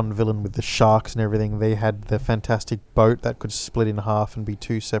typical Bond villain with the sharks and everything. They had the fantastic boat that could split in half and be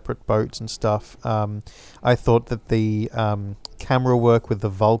 2 separate boats and stuff. I thought that the camera work with the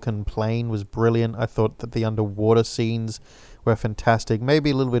Vulcan plane was brilliant. I thought that the underwater scenes were fantastic. Maybe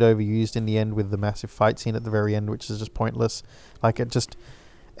a little bit overused in the end with the massive fight scene at the very end, which is just pointless. Like, it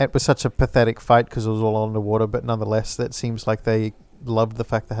was such a pathetic fight because it was all underwater, but nonetheless, that seems like they loved the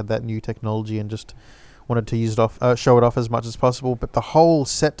fact they had that new technology and just wanted to use it off, show it off as much as possible. But the whole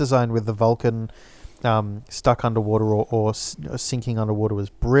set design with the Vulcan stuck underwater or sinking underwater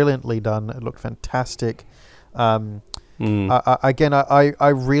was brilliantly done. It looked fantastic. I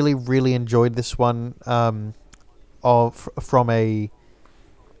really, really enjoyed this one from a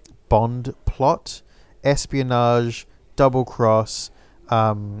Bond plot, espionage, double cross,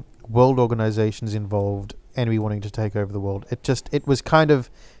 world organizations involved, enemy wanting to take over the world. It was kind of...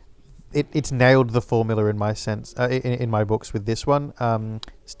 It's nailed the formula in my sense, in my books with this one.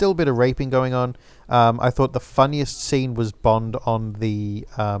 Still a bit of raping going on. I thought the funniest scene was Bond on the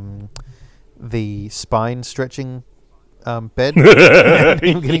spine stretching bed and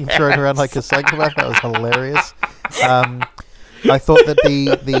him getting thrown around like a psychopath. That was hilarious. I thought that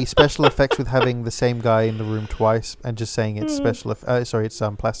the special effects with having the same guy in the room twice and just saying it's it's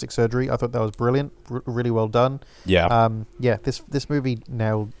plastic surgery. I thought that was brilliant, really well done. Yeah. This movie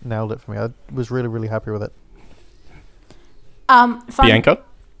nailed it for me. I was really, really happy with it. Bianca?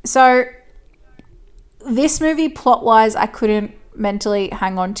 So this movie plot wise I couldn't mentally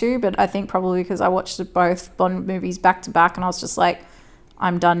hang on to, but I think probably because I watched both Bond movies back to back and I was just like,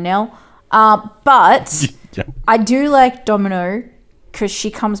 I'm done now. But yeah. I do like Domino because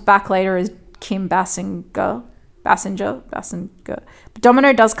she comes back later as Kim Basinger. But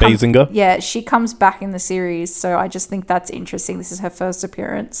Domino does come. Basinger? Yeah, she comes back in the series, so I just think that's interesting. This is her first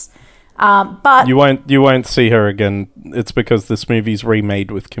appearance. But you won't see her again. It's because this movie's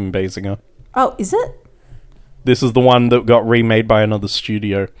remade with Kim Basinger. Oh, is it? This is the one that got remade by another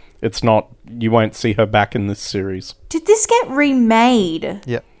studio. It's not. You won't see her back in this series. Did this get remade?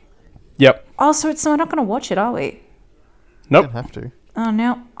 Yeah. Yep. Oh, so we're not going to watch it, are we? Nope. Don't have to. Oh,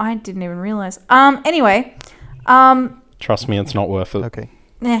 no, I didn't even realize. Anyway. Trust me, it's not worth it. Okay.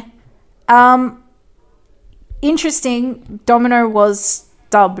 Yeah. Interesting. Domino was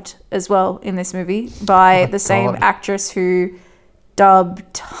dubbed as well in this movie by the same actress who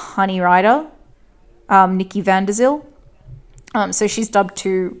dubbed Honey Rider, Nikki Van Der Zyl. So she's dubbed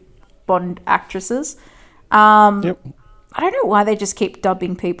 2 Bond actresses. Yep. I don't know why they just keep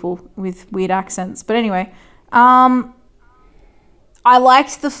dubbing people with weird accents. But anyway, I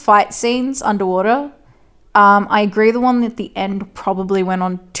liked the fight scenes underwater. I agree the one at the end probably went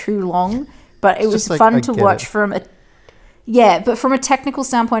on too long, but it was fun to watch from a... Yeah, but from a technical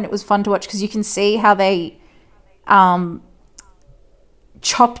standpoint, it was fun to watch because you can see how they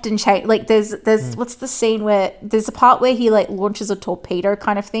chopped and changed. Like there's what's the scene where there's a part where he like launches a torpedo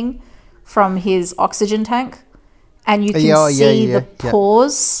kind of thing from his oxygen tank, and you can see the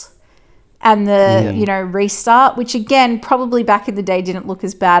pause and the restart, which again probably back in the day didn't look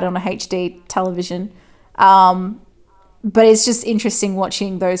as bad on a HD television, but it's just interesting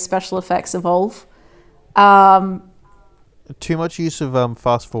watching those special effects evolve. Too much use of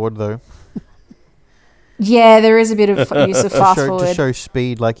fast forward though. Yeah, there is a bit of use of fast forward to show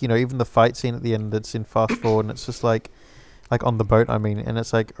speed. Like, even the fight scene at the end that's in fast forward, and it's just like on the boat. I mean, and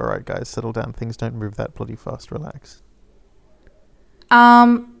it's like, all right, guys, settle down. Things don't move that bloody fast. Relax.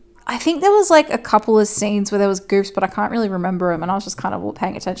 I think there was like a couple of scenes where there was goofs, but I can't really remember them. And I was just kind of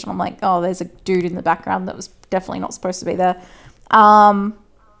paying attention. I'm like, oh, there's a dude in the background that was definitely not supposed to be there.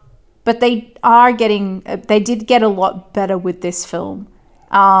 But they did get a lot better with this film.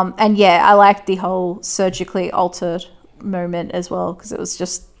 And yeah, I liked the whole surgically altered moment as well, because it was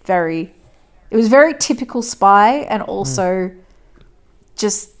just very typical spy, and also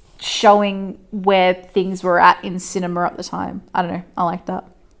just showing where things were at in cinema at the time. I don't know. I like that.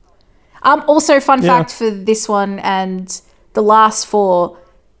 Also, fun fact for this one and the last four,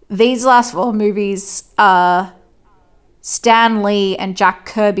 these last four movies, Stan Lee and Jack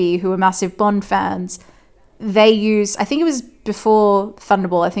Kirby, who are massive Bond fans, they used, I think it was before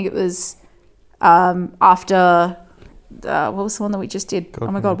Thunderball, I think it was after, what was the one that we just did? Goldfinger.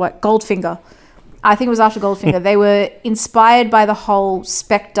 Oh my God, what? Goldfinger. I think it was after Goldfinger. They were inspired by the whole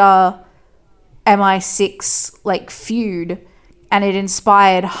Spectre MI6 like feud, and it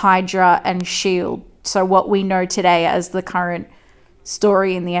inspired Hydra and S.H.I.E.L.D. So what we know today as the current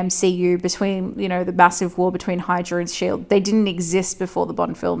story in the MCU between, the massive war between Hydra and S.H.I.E.L.D. They didn't exist before the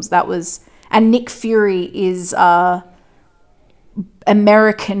Bond films. And Nick Fury is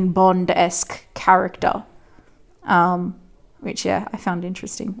American Bond-esque character, which, I found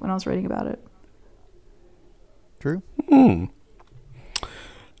interesting when I was reading about it. Drew?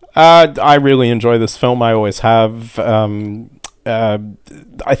 I really enjoy this film. I always have. I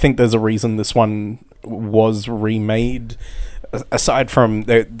think there's a reason this one was remade. Aside from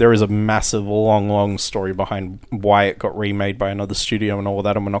there is a massive, long story behind why it got remade by another studio and all of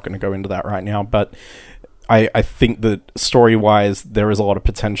that, and we're not going to go into that right now. But I think that story-wise, there is a lot of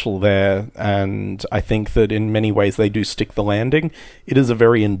potential there, and I think that in many ways they do stick the landing. It is a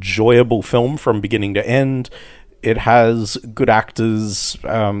very enjoyable film from beginning to end. It has good actors,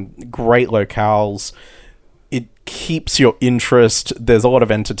 great locales. It keeps your interest. There's a lot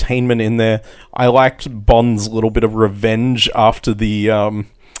of entertainment in there. I liked Bond's little bit of revenge after the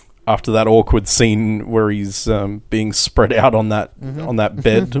after that awkward scene where he's being spread out on that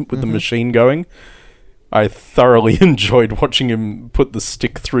bed with the machine going. I thoroughly enjoyed watching him put the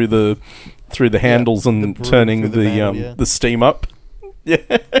stick through the handles and turning the steam up.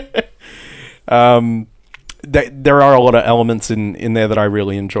 Yeah. There are a lot of elements in there that I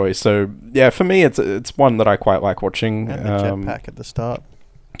really enjoy. So yeah, for me, it's one that I quite like watching. And the jetpack at the start.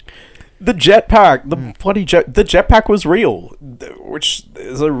 The jetpack, the jetpack was real, which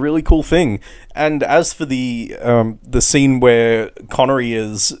is a really cool thing. And as for the scene where Connery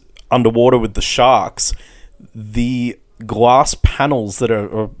is underwater with the sharks, the glass panels that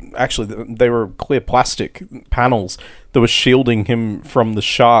are actually, they were clear plastic panels that were shielding him from the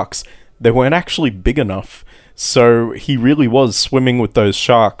sharks. They weren't actually big enough. So he really was swimming with those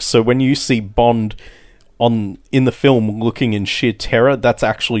sharks. So when you see Bond in the film looking in sheer terror, that's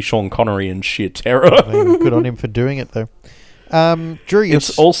actually Sean Connery in sheer terror. Good on him for doing it, though. Drew,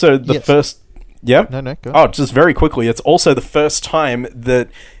 it's also the first... Yeah? No, go. Oh, just very quickly. It's also the first time that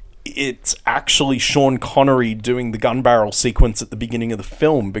it's actually Sean Connery doing the gun barrel sequence at the beginning of the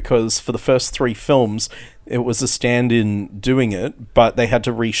film, because for the first 3 films, it was a stand-in doing it, but they had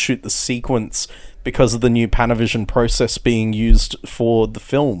to reshoot the sequence because of the new Panavision process being used for the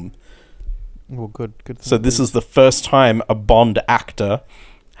film. Well, good. So this is the first time a Bond actor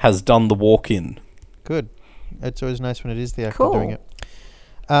has done the walk-in. Good. It's always nice when it is the actor doing it.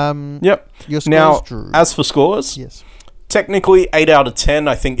 Yep. Your scores, now, Drew. as for scores, yes. Technically 8 out of 10.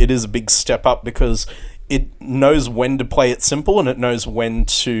 I think it is a big step up because it knows when to play it simple and it knows when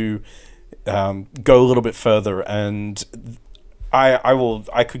to go a little bit further. And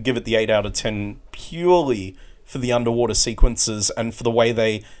I could give it the 8 out of 10 purely for the underwater sequences and for the way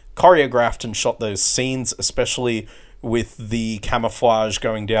they choreographed and shot those scenes, especially with the camouflage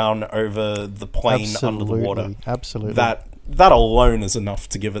going down over the plane under the water. Absolutely. That alone is enough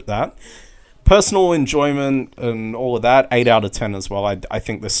to give it that. Personal enjoyment and all of that, 8 out of 10 as well. I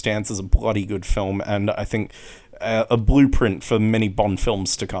think this stands as a bloody good film, and I think a blueprint for many Bond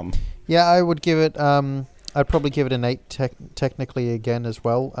films to come. Yeah, I would give it I'd probably give it an 8 technically again as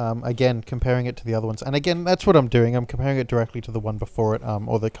well. Again, comparing it to the other ones. And again, that's what I'm doing. I'm comparing it directly to the one before it,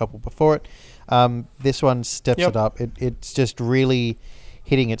 or the couple before it. This one steps it up. It's just really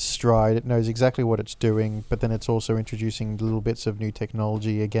hitting its stride. It knows exactly what it's doing, but then it's also introducing little bits of new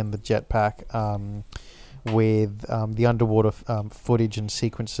technology. Again, the jetpack, with the underwater footage and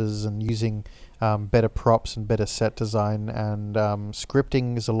sequences, and using better props and better set design, and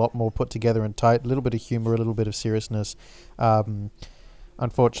scripting is a lot more put together and tight. A little bit of humor, a little bit of seriousness.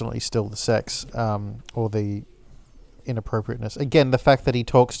 Unfortunately, still the sex or the inappropriateness. Again, the fact that he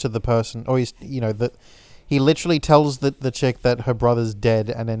talks to the person, or that he literally tells the chick that her brother's dead,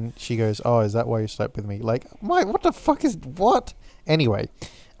 and then she goes, "Oh, is that why you slept with me?" Like, what the fuck is what? Anyway,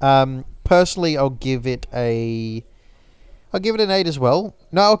 personally, I'll give it an 8 as well.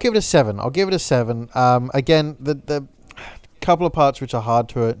 No, I'll give it a 7. Again, the couple of parts which are hard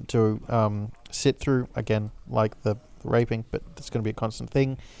to sit through. Again, like the raping, but it's going to be a constant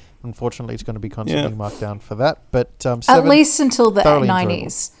thing. Unfortunately, it's going to be constantly marked down for that. But 7, at least until the thoroughly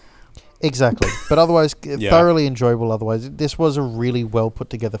 90s. Exactly, but otherwise thoroughly enjoyable. Otherwise, this was a really well put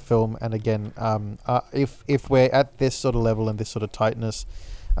together film. And again, if we're at this sort of level and this sort of tightness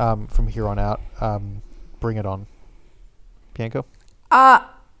from here on out, bring it on. Bianca?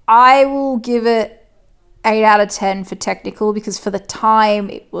 I will give it 8 out of 10 for technical, because for the time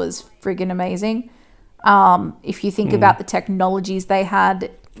it was friggin' amazing. If you think about the technologies they had,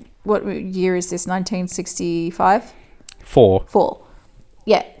 what year is this? 1965? 4.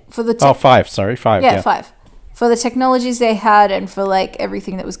 Yeah. For the 5. Sorry, 5. Yeah, 5. For the technologies they had and for like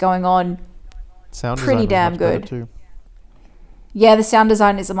everything that was going on, Sound pretty design was damn much better good. too. Yeah, the sound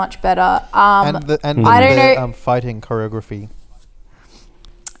design is much better. And I don't know. Fighting choreography.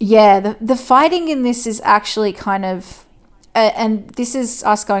 Yeah, the fighting in this is actually kind of, and this is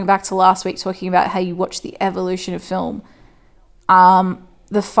us going back to last week talking about how you watch the evolution of film.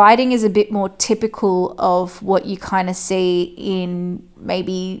 The fighting is a bit more typical of what you kind of see in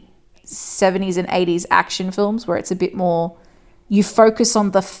maybe 70s and 80s action films, where it's a bit more, you focus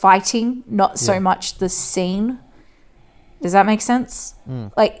on the fighting, not so much the scene. Does that make sense?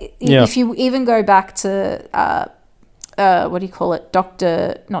 Like, if you even go back to, what do you call it?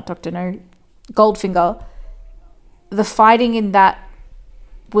 Goldfinger. The fighting in that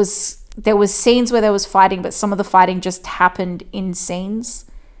there was scenes where there was fighting, but some of the fighting just happened in scenes,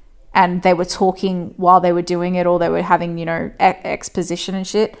 and they were talking while they were doing it, or they were having, exposition and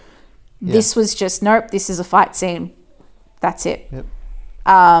shit. Yeah. This was just, nope, this is a fight scene. That's it. Yep.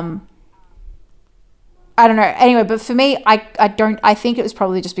 I don't know. Anyway, but for me, I think it was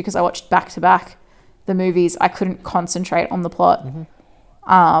probably just because I watched back to back the movies. I couldn't concentrate on the plot.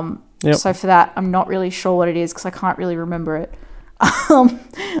 So for that, I'm not really sure what it is, because I can't really remember it.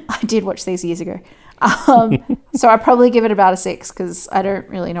 I did watch these years ago. So I probably give it about a 6, because I don't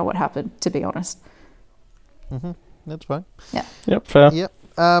really know what happened, to be honest. That's fine. Yeah. Yep, fair. Yep.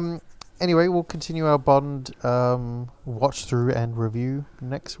 Anyway, we'll continue our Bond watch through and review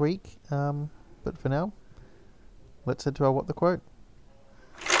next week. But for now, let's head to our What the Quote.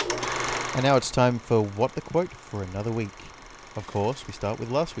 And now it's time for What the Quote for another week. Of course, we start with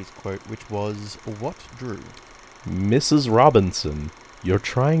last week's quote, which was, what, Drew? Mrs. Robinson, you're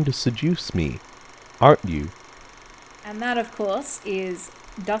trying to seduce me, aren't you? And that, of course, is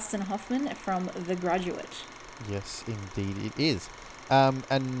Dustin Hoffman from The Graduate. Yes, indeed it is.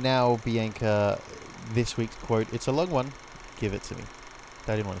 And now, Bianca, this week's quote, it's a long one. Give it to me.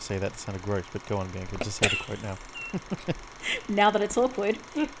 I didn't want to say that, it sounded gross, but go on, Bianca, just say the quote now. Now that it's awkward.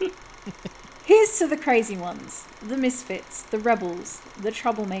 Here's to the crazy ones, the misfits, the rebels, the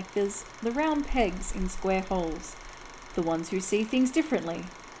troublemakers, the round pegs in square holes, the ones who see things differently.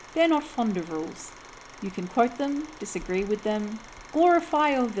 They're not fond of rules. You can quote them, disagree with them,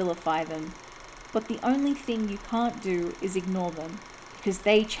 glorify or vilify them, but the only thing you can't do is ignore them, because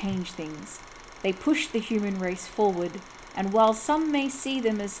they change things. They push the human race forward, and while some may see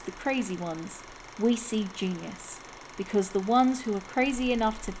them as the crazy ones, we see genius. Because the ones who are crazy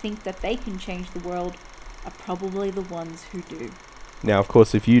enough to think that they can change the world are probably the ones who do. Now, of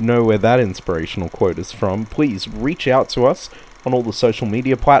course, if you know where that inspirational quote is from, please reach out to us on all the social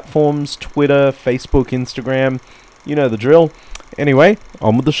media platforms, Twitter, Facebook, Instagram. You know the drill. Anyway,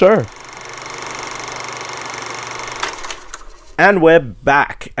 on with the show. And we're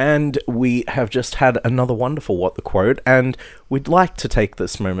back, and we have just had another wonderful What the Quote, and we'd like to take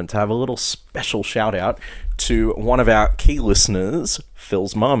this moment to have a little special shout out to one of our key listeners,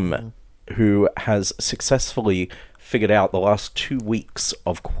 Phil's mum, who has successfully figured out the last 2 weeks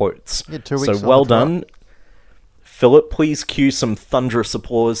of quotes. Yeah, 2 weeks. So well done, Philip, please cue some thunderous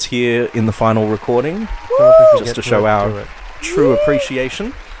applause here in the final recording, just to show our true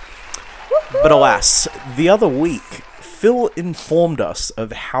appreciation. But alas, the other week, Phil informed us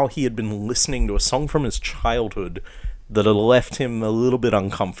of how he had been listening to a song from his childhood that had left him a little bit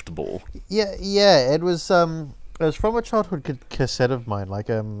uncomfortable. Yeah, it was from a childhood cassette of mine.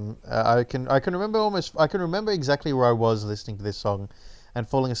 Like I can remember exactly where I was listening to this song and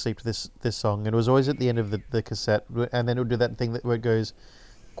falling asleep to this song. It was always at the end of the cassette, and then it would do that thing where it goes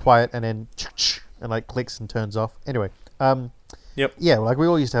quiet and then and like clicks and turns off. Anyway, Yep. Yeah, like we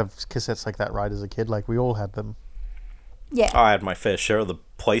all used to have cassettes like that, right? As a kid, like we all had them. Yeah. I had my fair share of the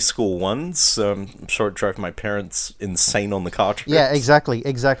Play School ones. I'm sure it drove my parents insane on the cartridge. Yeah, exactly.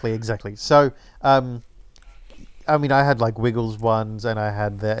 So, I mean, I had like Wiggles ones, and I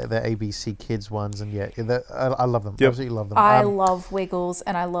had the ABC Kids ones, and I love them. Yep. Absolutely love them. I love Wiggles,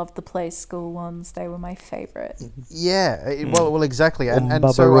 and I love the Play School ones. They were my favorite. Yeah, well, exactly. And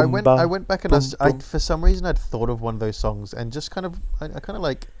so I went back and I for some reason I'd thought of one of those songs, and just I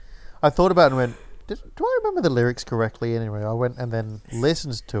thought about it and went, do I remember the lyrics correctly? Anyway, I went and then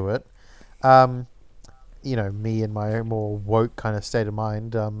listened to it. Me in my more woke kind of state of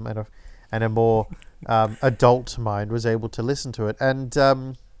mind, and a more adult mind was able to listen to it, and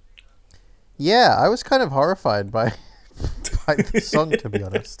I was kind of horrified by the song, to be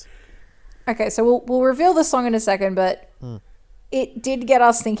honest. Okay, so we'll reveal the song in a second, but it did get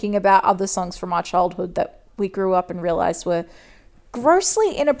us thinking about other songs from our childhood that we grew up and realized were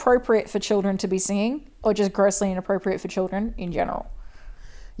grossly inappropriate for children to be singing, or just grossly inappropriate for children in general.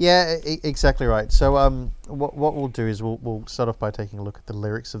 Yeah, exactly right. So what we'll do is we'll start off by taking a look at the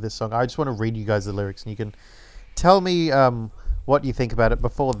lyrics of this song. I just want to read you guys the lyrics, and you can tell me what you think about it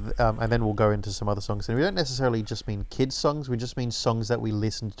before, and then we'll go into some other songs. And we don't necessarily just mean kids' songs. We just mean songs that we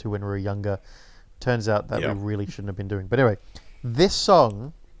listened to when we were younger. Turns out that we really shouldn't have been doing. But anyway, this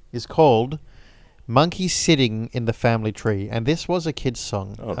song is called Monkey Sitting in the Family Tree, and this was a kid's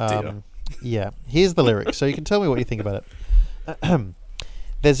song. Oh, dear. Yeah, here's the lyrics, so you can tell me what you think about it.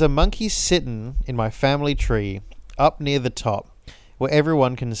 There's a monkey sitting in my family tree, up near the top, where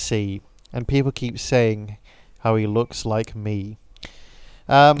everyone can see, and people keep saying how he looks like me.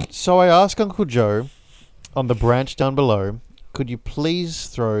 So I ask Uncle Joe, on the branch down below, could you please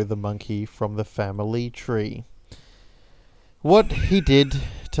throw the monkey from the family tree? What he did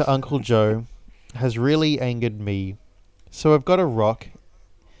to Uncle Joe has really angered me, so I've got a rock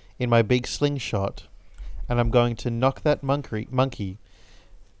in my big slingshot, and I'm going to knock that monkey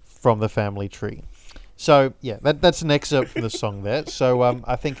from the family tree. So yeah, that's an excerpt from the song there. So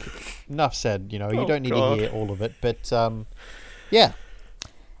I think enough said. You don't need to hear all of it, but yeah.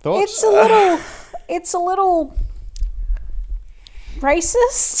 Thoughts? It's a little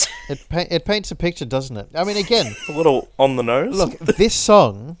racist. It paints a picture, doesn't it? I mean, again, A little on the nose. look, this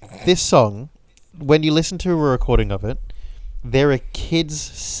song, when you listen to a recording of it, there are kids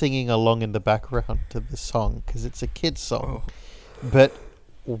singing along in the background to the song because it's a kid's song. But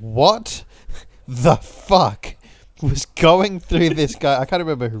what the fuck was going through this guy? I can't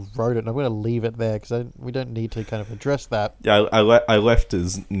remember who wrote it, and I'm going to leave it there because we don't need to kind of address that. Yeah, I left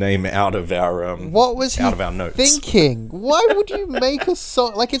his name out of our What was he out of our notes. thinking? Why would you make a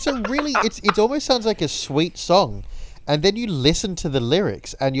song like it's a really? It almost sounds like a sweet song, and then you listen to the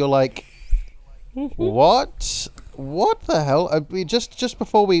lyrics and you're like, what? What the hell? Just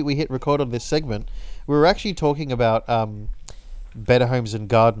before we hit record on this segment, we were actually talking about Better Homes and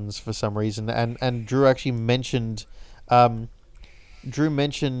Gardens for some reason, and Drew actually mentioned the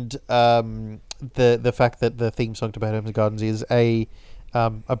fact that the theme song to Better Homes and Gardens is a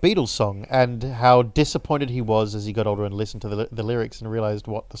Beatles song, and how disappointed he was as he got older and listened to the lyrics and realized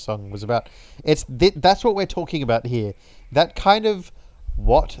what the song was about. That's what we're talking about here. That kind of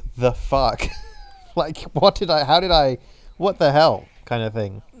what the fuck, like what the hell kind of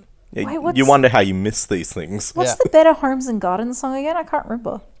thing. Yeah, Wait, you wonder how you miss these things. What's the Better Homes and Gardens song again? I can't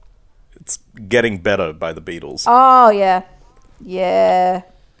remember. It's Getting Better by the Beatles. Oh yeah, yeah.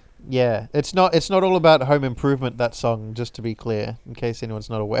 Yeah, it's not all about home improvement, that song, just to be clear, in case anyone's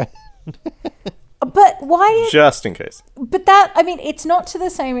not aware. But why? Just in case. But that, I mean, it's not to the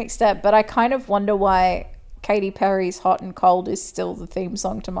same extent. But I kind of wonder why Katy Perry's "Hot and Cold" is still the theme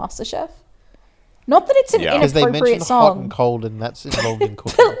song to MasterChef. Not that it's an Because they inappropriate mention song. hot and cold, and that's involved in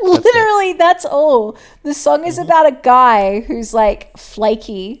cooking. But literally, that's all. The song is about a guy who's like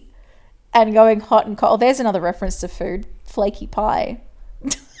flaky and going hot and cold. There's another reference to food, flaky pie.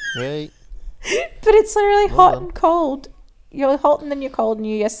 Wait. But it's literally hot and cold. you're hot and then you're cold and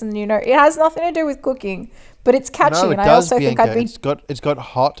you're yes and you know. It has nothing to do with cooking, but it's catchy. No, it and I does, also Bianca. think It's got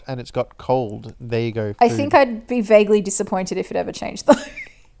hot and it's got cold. There you go. I food. think I'd be vaguely disappointed if it ever changed though.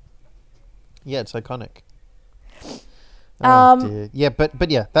 Yeah, it's iconic. Dear. Yeah, but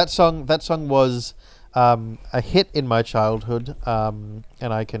yeah, that song was a hit in my childhood, and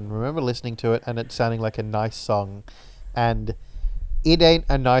I can remember listening to it and it sounding like a nice song, and it ain't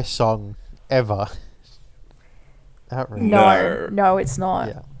a nice song ever. Outrageous. No, it's not.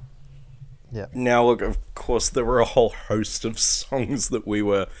 Yeah. Yeah. Now, look, of course, there were a whole host of songs that we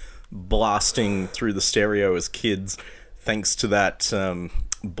were blasting through the stereo as kids, thanks to that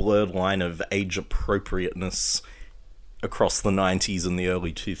blurred line of age appropriateness across the 90s and the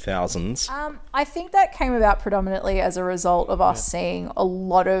early 2000s. I think that came about predominantly as a result of us seeing a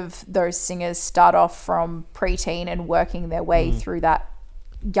lot of those singers start off from preteen and working their way through that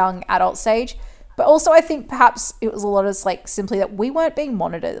young adult stage. But also I think perhaps it was a lot of like simply that we weren't being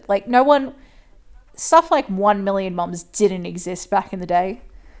monitored. Like stuff like 1 Million Mums didn't exist back in the day.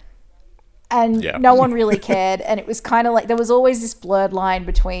 And no one really cared. And it was kind of like there was always this blurred line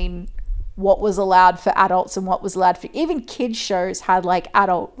between what was allowed for adults and what was allowed for... Even kids shows had like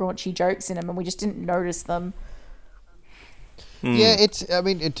adult raunchy jokes in them and we just didn't notice them. Yeah,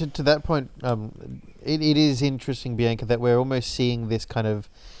 to that point, it is interesting, Bianca, that we're almost seeing this kind of...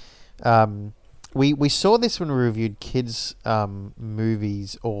 We saw this when we reviewed kids'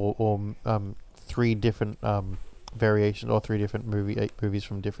 movies or 3 different variations or 3 different movies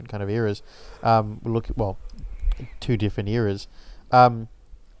from different kind of eras. 2 different eras.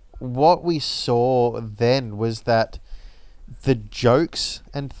 What we saw then was that the jokes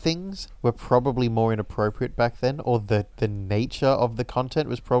and things were probably more inappropriate back then, or the nature of the content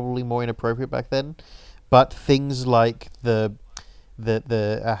was probably more inappropriate back then. But things like the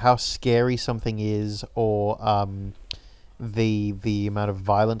how scary something is, or the amount of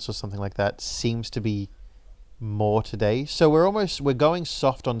violence or something like that seems to be more today. So we're going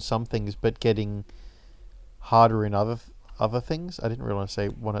soft on some things, but getting harder in other things. I didn't really want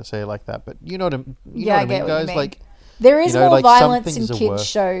to say it like that, but you know what I mean, guys. Like there is more like violence in kids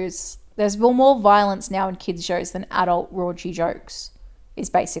shows. There's more violence now in kids shows than adult raunchy jokes. Is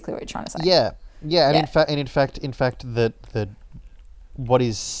basically what you're trying to say. Yeah, and in fact, the what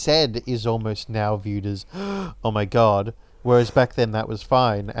is said is almost now viewed as, oh my god. Whereas back then that was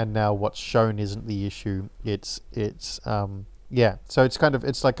fine, and now what's shown isn't the issue. It's So it's kind of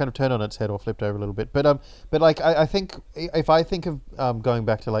turned on its head or flipped over a little bit. But like I think if I think of going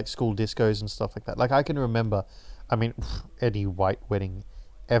back to like school discos and stuff like that, like I can remember, I mean, any white wedding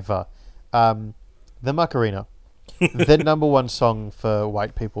ever, the Macarena, the number 1 song for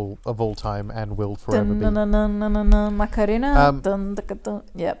white people of all time and will forever be. Macarena.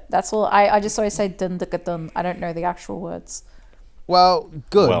 Yep, that's all. I just always say dun dun dun. I don't know the actual words. Well,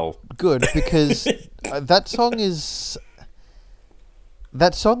 good because that song's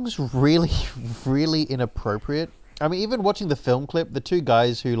really, really inappropriate. I mean, even watching the film clip, the 2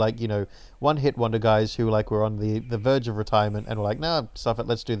 guys who one-hit wonder guys who were on the verge of retirement and were like, "Nah, stuff it,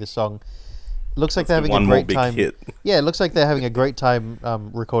 let's do this song." Looks like they're having a great time. Yeah, it looks like they're having a great time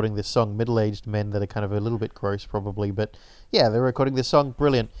recording this song. Middle-aged men that are kind of a little bit gross, probably, but yeah, they're recording this song.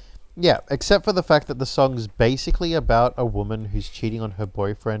 Brilliant. Yeah, except for the fact that the song's basically about a woman who's cheating on her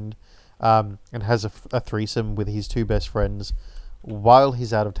boyfriend, and has a threesome with his 2 best friends while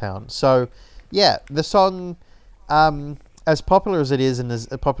he's out of town. So, yeah, the song, as popular as it is and as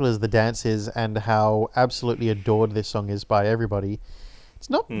popular as the dance is, and how absolutely adored this song is by everybody. It's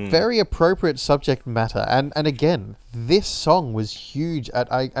not very appropriate subject matter, and again, this song was huge.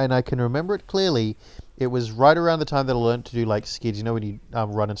 And I can remember it clearly. It was right around the time that I learned to do like skids. You know when you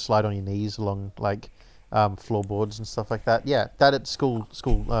run and slide on your knees along like floorboards and stuff like that. Yeah, that at school.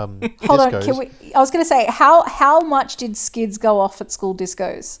 Hold discos. On, I was going to say how much did skids go off at school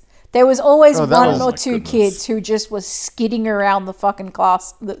discos? There was always one or 2 kids who just was skidding around the fucking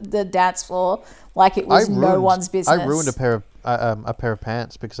class, the dance floor, like it was no one's business. I ruined a pair of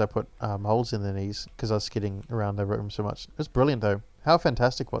pants because I put holes in their knees because I was skidding around the room so much. It was brilliant though. How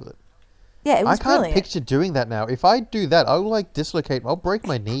fantastic was it? Yeah, it was brilliant. I can't picture doing that now. If I do that, I'll dislocate. I'll break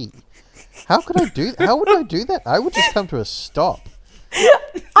my knee. How would I do that? I would just come to a stop.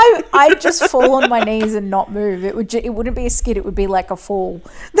 I'd just fall on my knees and not move. It wouldn't be a skid. It would be like a fall.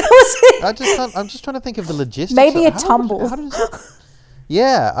 That was it. I'm just trying to think of the logistics. Maybe a tumble.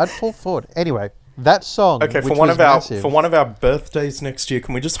 Yeah, I'd fall forward. Anyway, that song. Okay, for one of our birthdays next year,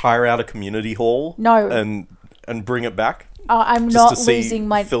 can we just hire out a community hall? No. And bring it back. I'm not losing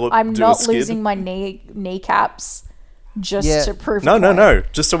my kneecaps just to prove. No.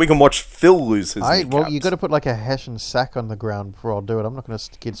 Just so we can watch Phil lose his. Well, you got to put like a hessian sack on the ground before I'll do it. I'm not going to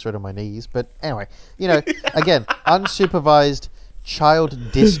skid straight on my knees. But anyway, again, unsupervised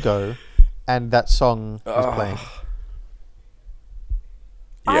child disco, and that song was playing.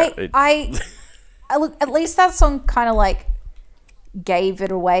 Yeah, I look. At least that song kind of like gave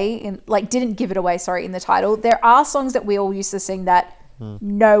it away, didn't give it away. Sorry, in the title, there are songs that we all used to sing that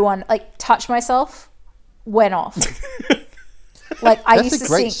no one like. Touch Myself went off. I used to sing. That's a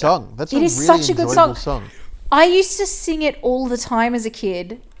great song. That's a really such a good song. I used to sing it all the time as a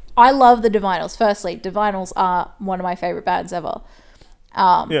kid. I love the Divinyls. Firstly, Divinyls are one of my favorite bands ever.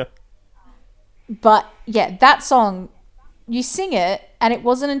 Yeah. But yeah, that song, you sing it, and it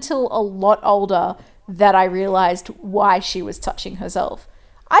wasn't until a lot older that I realized why she was touching herself.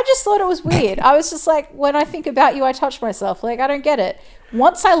 I just thought it was weird. I was just like, when I think about you, I touch myself. Like, I don't get it.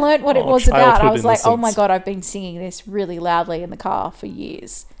 Once I learned what it was about, I was like, oh my God, I've been singing this really loudly in the car for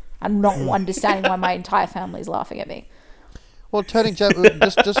years. I'm not understanding why my entire family's laughing at me. Well, turning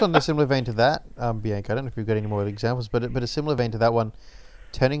just on a similar vein to that, Bianca, I don't know if you've got any more examples, but a similar vein to that one,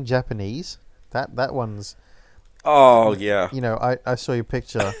 turning Japanese, that one's... Oh, yeah. I saw your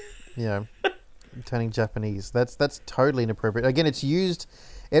picture, turning Japanese. That's totally inappropriate. Again,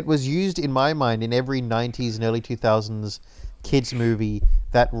 it was used in my mind in every 90s and early 2000s kids movie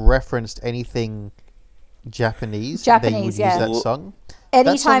that referenced anything Japanese. They would use that song.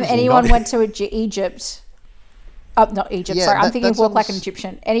 Anytime anyone went to Egypt, not Egypt, sorry, I'm thinking of Walk Like an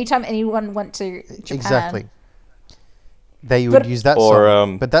Egyptian. Anytime anyone went to Japan. Exactly. They would use that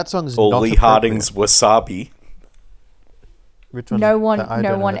song. But that song's not Lee Harding's Wasabi. Which one? No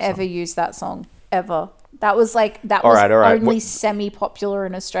one ever used that song, ever. That was only semi-popular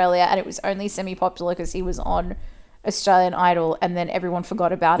in Australia, and it was only semi-popular because he was on Australian Idol, and then everyone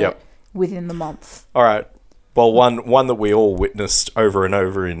forgot about it within the month. All right. Well, one that we all witnessed over and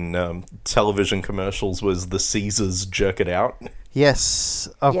over in television commercials was the Caesars Jerk It Out. Yes,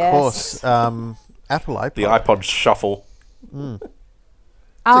 of course. Apple iPod. The iPod Shuffle. It's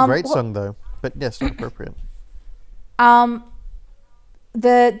a great song, though, but yes, not appropriate.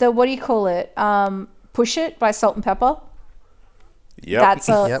 The what do you call it? Push It by Salt and Pepper. Yep. That's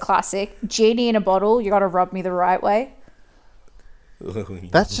a classic. Genie in a Bottle, You Gotta Rub Me the Right Way.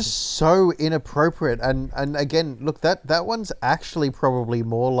 That's just so inappropriate. And again, look, that one's actually probably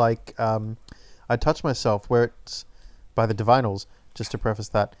more like I Touch Myself, where it's by the Divinyls, just to preface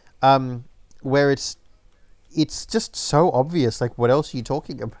that, where it's just so obvious. Like, what else are you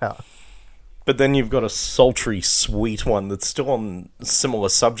talking about? But then you've got a sultry, sweet one that's still on similar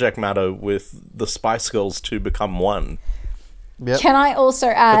subject matter with the Spice Girls to Become One. Yep. Can I also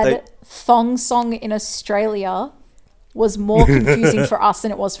add, Thong Song in Australia was more confusing for us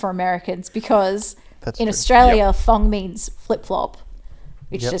than it was for Americans, because in Australia, thong means flip-flop.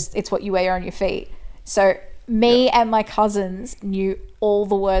 It's what you wear on your feet. So me and my cousins knew all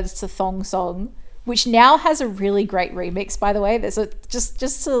the words to Thong Song, which now has a really great remix, by the way. There's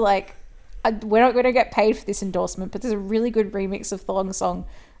just to like... we're not going to get paid for this endorsement, but there's a really good remix of Thong Song.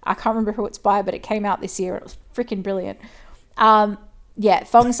 I can't remember who it's by, but it came out this year. It was freaking brilliant.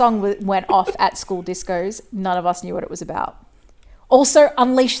 Thong Song went off at school discos. None of us knew what it was about. Also,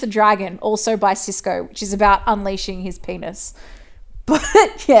 Unleash the Dragon, also by Cisco, which is about unleashing his penis.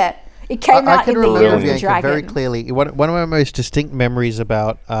 But yeah, it came out in the Year of the Dragon. Very clearly, one of my most distinct memories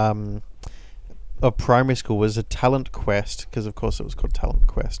about of primary school was a talent quest, because of course it was called Talent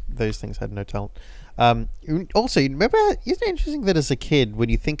Quest. Those things had no talent. Also, remember, isn't it interesting that as a kid, when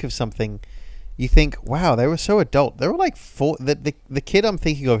you think of something, you think, wow, they were so adult. They were like four. The kid I'm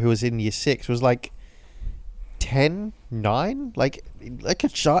thinking of who was in year 6 was like 10, 9, like a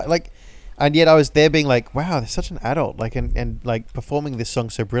child, like, and yet I was there being like, wow, they're such an adult, like, and like performing this song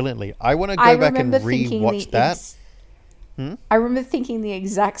so brilliantly. I want to go back and re-watch that. I remember thinking the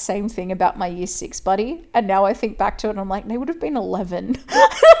exact same thing about my year 6 buddy, and now I think back to it and I'm like, they would have been 11.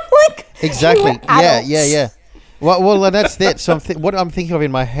 Like, exactly. Yeah. Well, that's it. So what I'm thinking of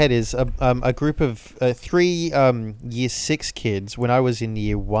in my head is a group of 3 year 6 kids when I was in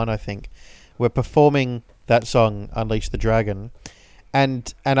year 1, I think, were performing that song "Unleash the Dragon,"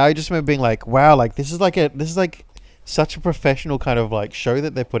 and I just remember being like, wow, like this is like such a professional kind of like show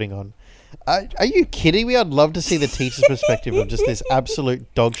that they're putting on. Are you kidding me? I'd love to see the teacher's perspective of just this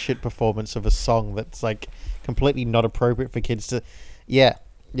absolute dog shit performance of a song that's like completely not appropriate for kids to. Yeah.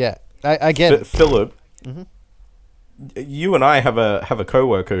 I get it. Philip, you and I have a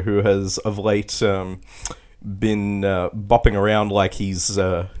coworker who has of late been bopping around like he's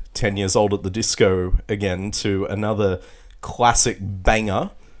 10 years old at the disco again to another classic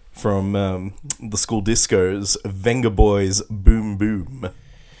banger from the school discos, Venga Boys, Boom Boom.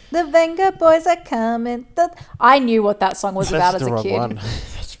 The Venga Boys are coming. I knew what that song was about That's as the a wrong kid. one.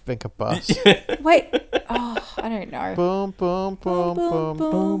 That's Venga Bus. Wait. Oh, I don't know. Boom, boom, boom, boom,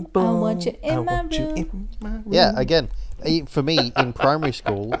 boom, boom. I want you in my room. Yeah, again, for me in primary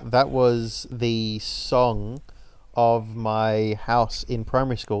school, that was the song of my house in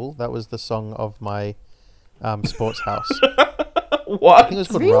primary school. That was the song of my sports house. What? I think it was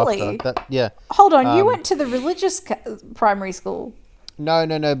called Really? Rafter. Yeah. Hold on, you went to the religious primary school.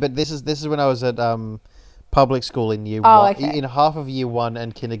 No. But this is when I was at public school in year Oh, one, okay. in half of year 1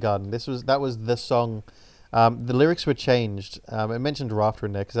 and kindergarten. That was the song. The lyrics were changed. It mentioned Rafter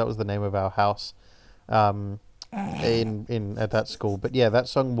in there because that was the name of our house. In at that school, but yeah, that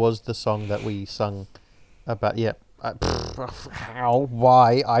song was the song that we sung about. Yeah, how,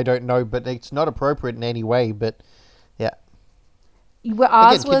 why, I don't know, but it's not appropriate in any way. But yeah, Well,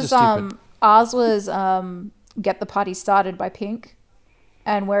 ours Again, kids was are stupid. ours was "Get the Party Started" by Pink,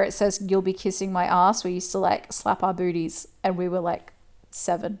 and where it says "You'll be kissing my ass," we used to like slap our booties, and we were like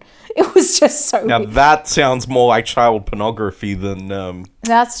 7. It was just so. Now weird. that sounds more like child pornography than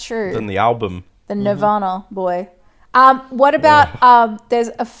That's true. the album. The Nirvana boy. What about there's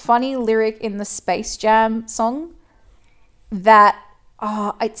a funny lyric in the Space Jam song that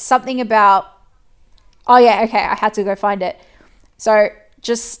it's something about. Oh yeah, okay, I had to go find it. So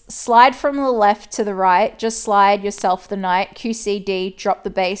just slide from the left to the right. Just slide yourself the night. QCD, drop the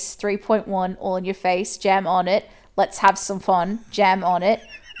bass. 3.1, all in your face. Jam on it. Let's have some fun. Jam on it.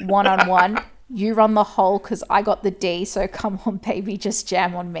 1-on-1. You run the hole because I got the D. So come on, baby, just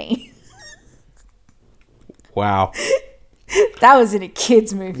jam on me. Wow. That was in a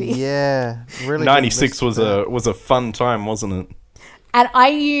kid's movie. yeah, really. 96 was a fun time, wasn't it? And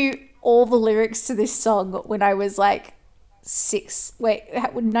I knew all the lyrics to this song when I was like 6. Wait,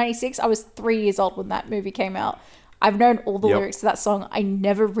 96? I was 3 years old when that movie came out. I've known all the Yep. lyrics to that song. I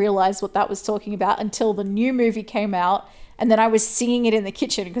never realized what that was talking about until the new movie came out. And then I was singing it in the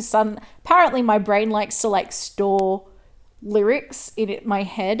kitchen because apparently my brain likes to like store lyrics in my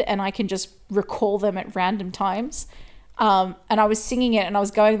head and I can just recall them at random times. And I was singing it and I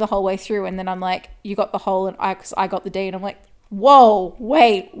was going the whole way through, and then I'm like, you got the whole and I got the D, and I'm like, whoa,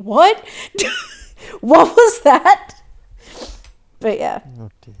 wait, what? What was that? But yeah. Oh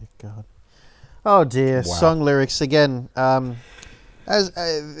dear God. Oh dear. Wow. Song lyrics again. As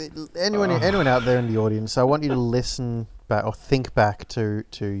anyone out there in the audience, I want you to listen back or think back to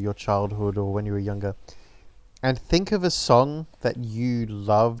your childhood or when you were younger, and think of a song that you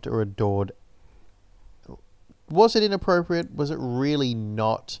loved or adored. Was it inappropriate? Was it really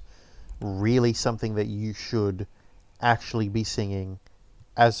not really something that you should actually be singing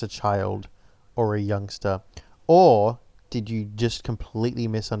as a child or a youngster? Or did you just completely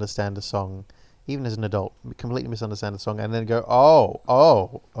misunderstand a song, even as an adult, completely misunderstand a song and then go,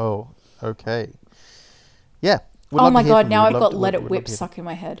 oh, okay. Yeah. Oh my God, now I've got Let It Whip stuck in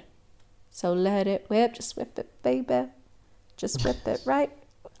my head. So let it whip, just whip it, baby. Just whip it right.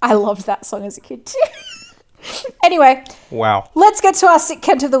 I loved that song as a kid too. Anyway, Wow. let's get to our sick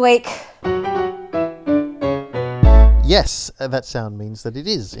Kent of the week. Yes, that sound means that it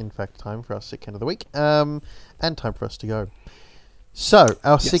is, in fact, time for our sick Kent of the week, and time for us to go. So,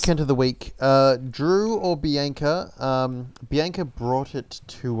 our sick Kent of the week, Drew or Bianca? Bianca brought it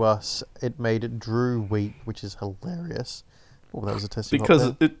to us. It made it Drew weep, which is hilarious. Oh, that was a testing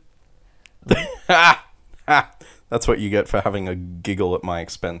Because that's what you get for having a giggle at my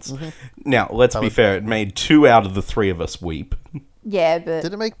expense. Mm-hmm. Now, let's be fair. It made 2 out of the 3 of us weep. Yeah, but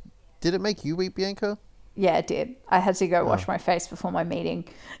Did it make you weep, Bianca? yeah, it did. I had to go wash my face before my meeting.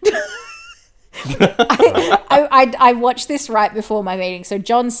 I watched this right before my meeting. So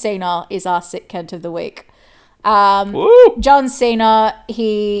John Cena is our sick Kent of the week. Woo! John Cena,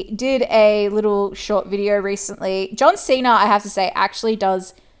 he did a little short video recently. John Cena, I have to say, actually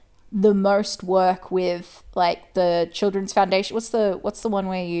does the most work with like the Children's Foundation. What's the one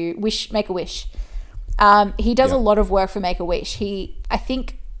where you make a wish? He does a lot of work for Make a Wish. I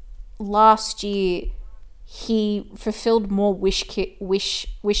think last year he fulfilled more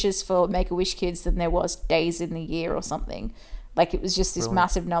wishes for Make a Wish kids than there was days in the year or something. Like it was just this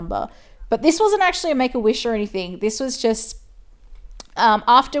massive number. But this wasn't actually a Make a Wish or anything. This was just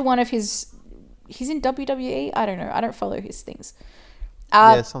after one of he's in WWE. I don't know. I don't follow his things.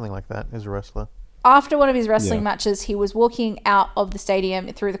 Yeah, something like that. He's a wrestler. After one of his wrestling matches, he was walking out of the stadium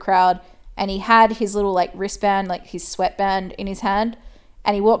through the crowd, and he had his little like wristband, like his sweatband in his hand,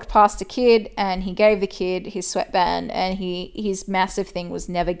 and he walked past a kid and he gave the kid his sweatband, and his massive thing was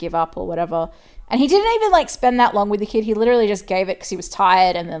never give up or whatever. And he didn't even like spend that long with the kid. He literally just gave it because he was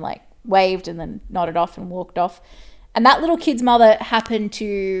tired and then like waved and then nodded off and walked off. And that little kid's mother happened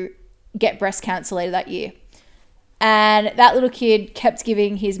to get breast cancer later that year. And that little kid kept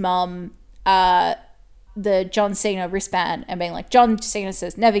giving his mum the John Cena wristband and being like, John Cena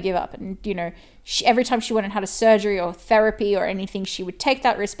says never give up. And, you know, every time she went and had a surgery or therapy or anything, she would take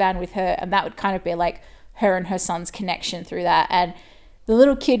that wristband with her, and that would kind of be like her and her son's connection through that. And the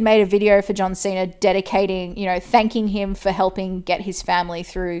little kid made a video for John Cena dedicating, you know, thanking him for helping get his family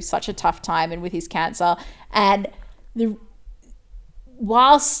through such a tough time and with his cancer. And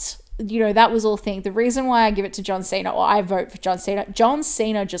whilst, you know, that was all thing, the reason why I give it to John Cena, or I vote for John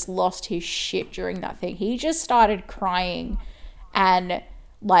Cena just lost his shit during that thing. He just started crying and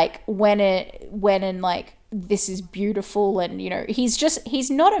like went and like, this is beautiful. And, you know, he's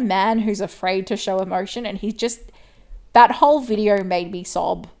not a man who's afraid to show emotion. And that whole video made me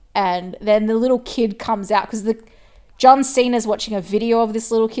sob. And then the little kid comes out because John Cena's watching a video of this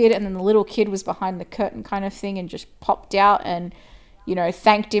little kid, and then the little kid was behind the curtain kind of thing and just popped out and, you know,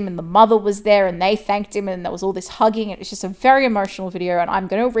 thanked him, and the mother was there and they thanked him, and there was all this hugging. And it's just a very emotional video, and I'm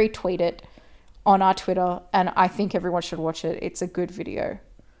going to retweet it on our Twitter, and I think everyone should watch it. It's a good video.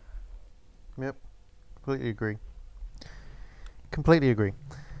 Yep. Completely agree.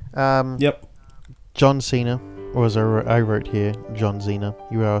 Yep. John Cena, or as I wrote here, John Cena,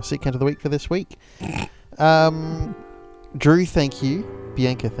 you are our Sick Count of the Week for this week. Drew, thank you.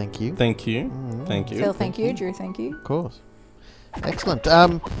 Bianca, thank you. Thank you. Thank you. Phil, thank you. Drew, thank you. Of course. Excellent.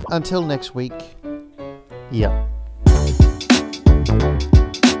 Until next week. Yeah.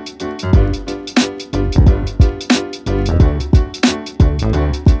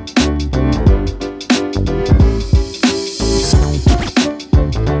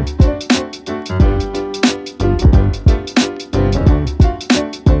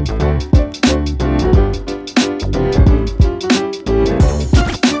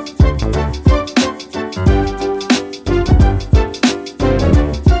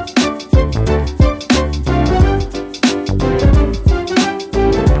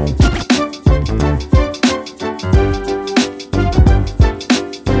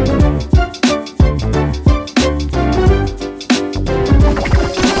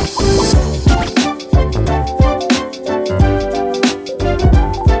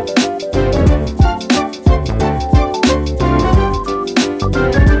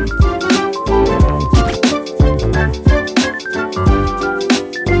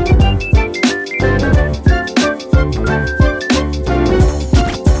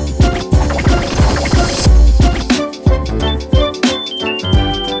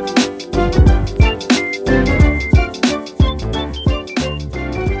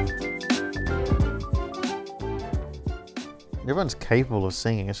 Everyone's capable of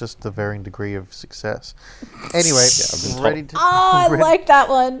singing. It's just a varying degree of success. Anyway, I like that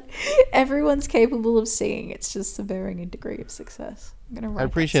one. Everyone's capable of singing. It's just a varying degree of success. I'm gonna write I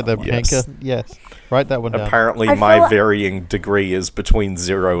appreciate that, Yes. Bianca. Yes. Write that one down. Apparently, my varying degree is between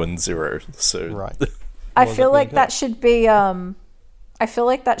 0 and 0. So Right. I feel like that should be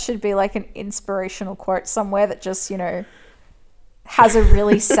like an inspirational quote somewhere that just, you know, has a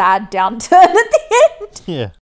really sad downturn at the end. Yeah.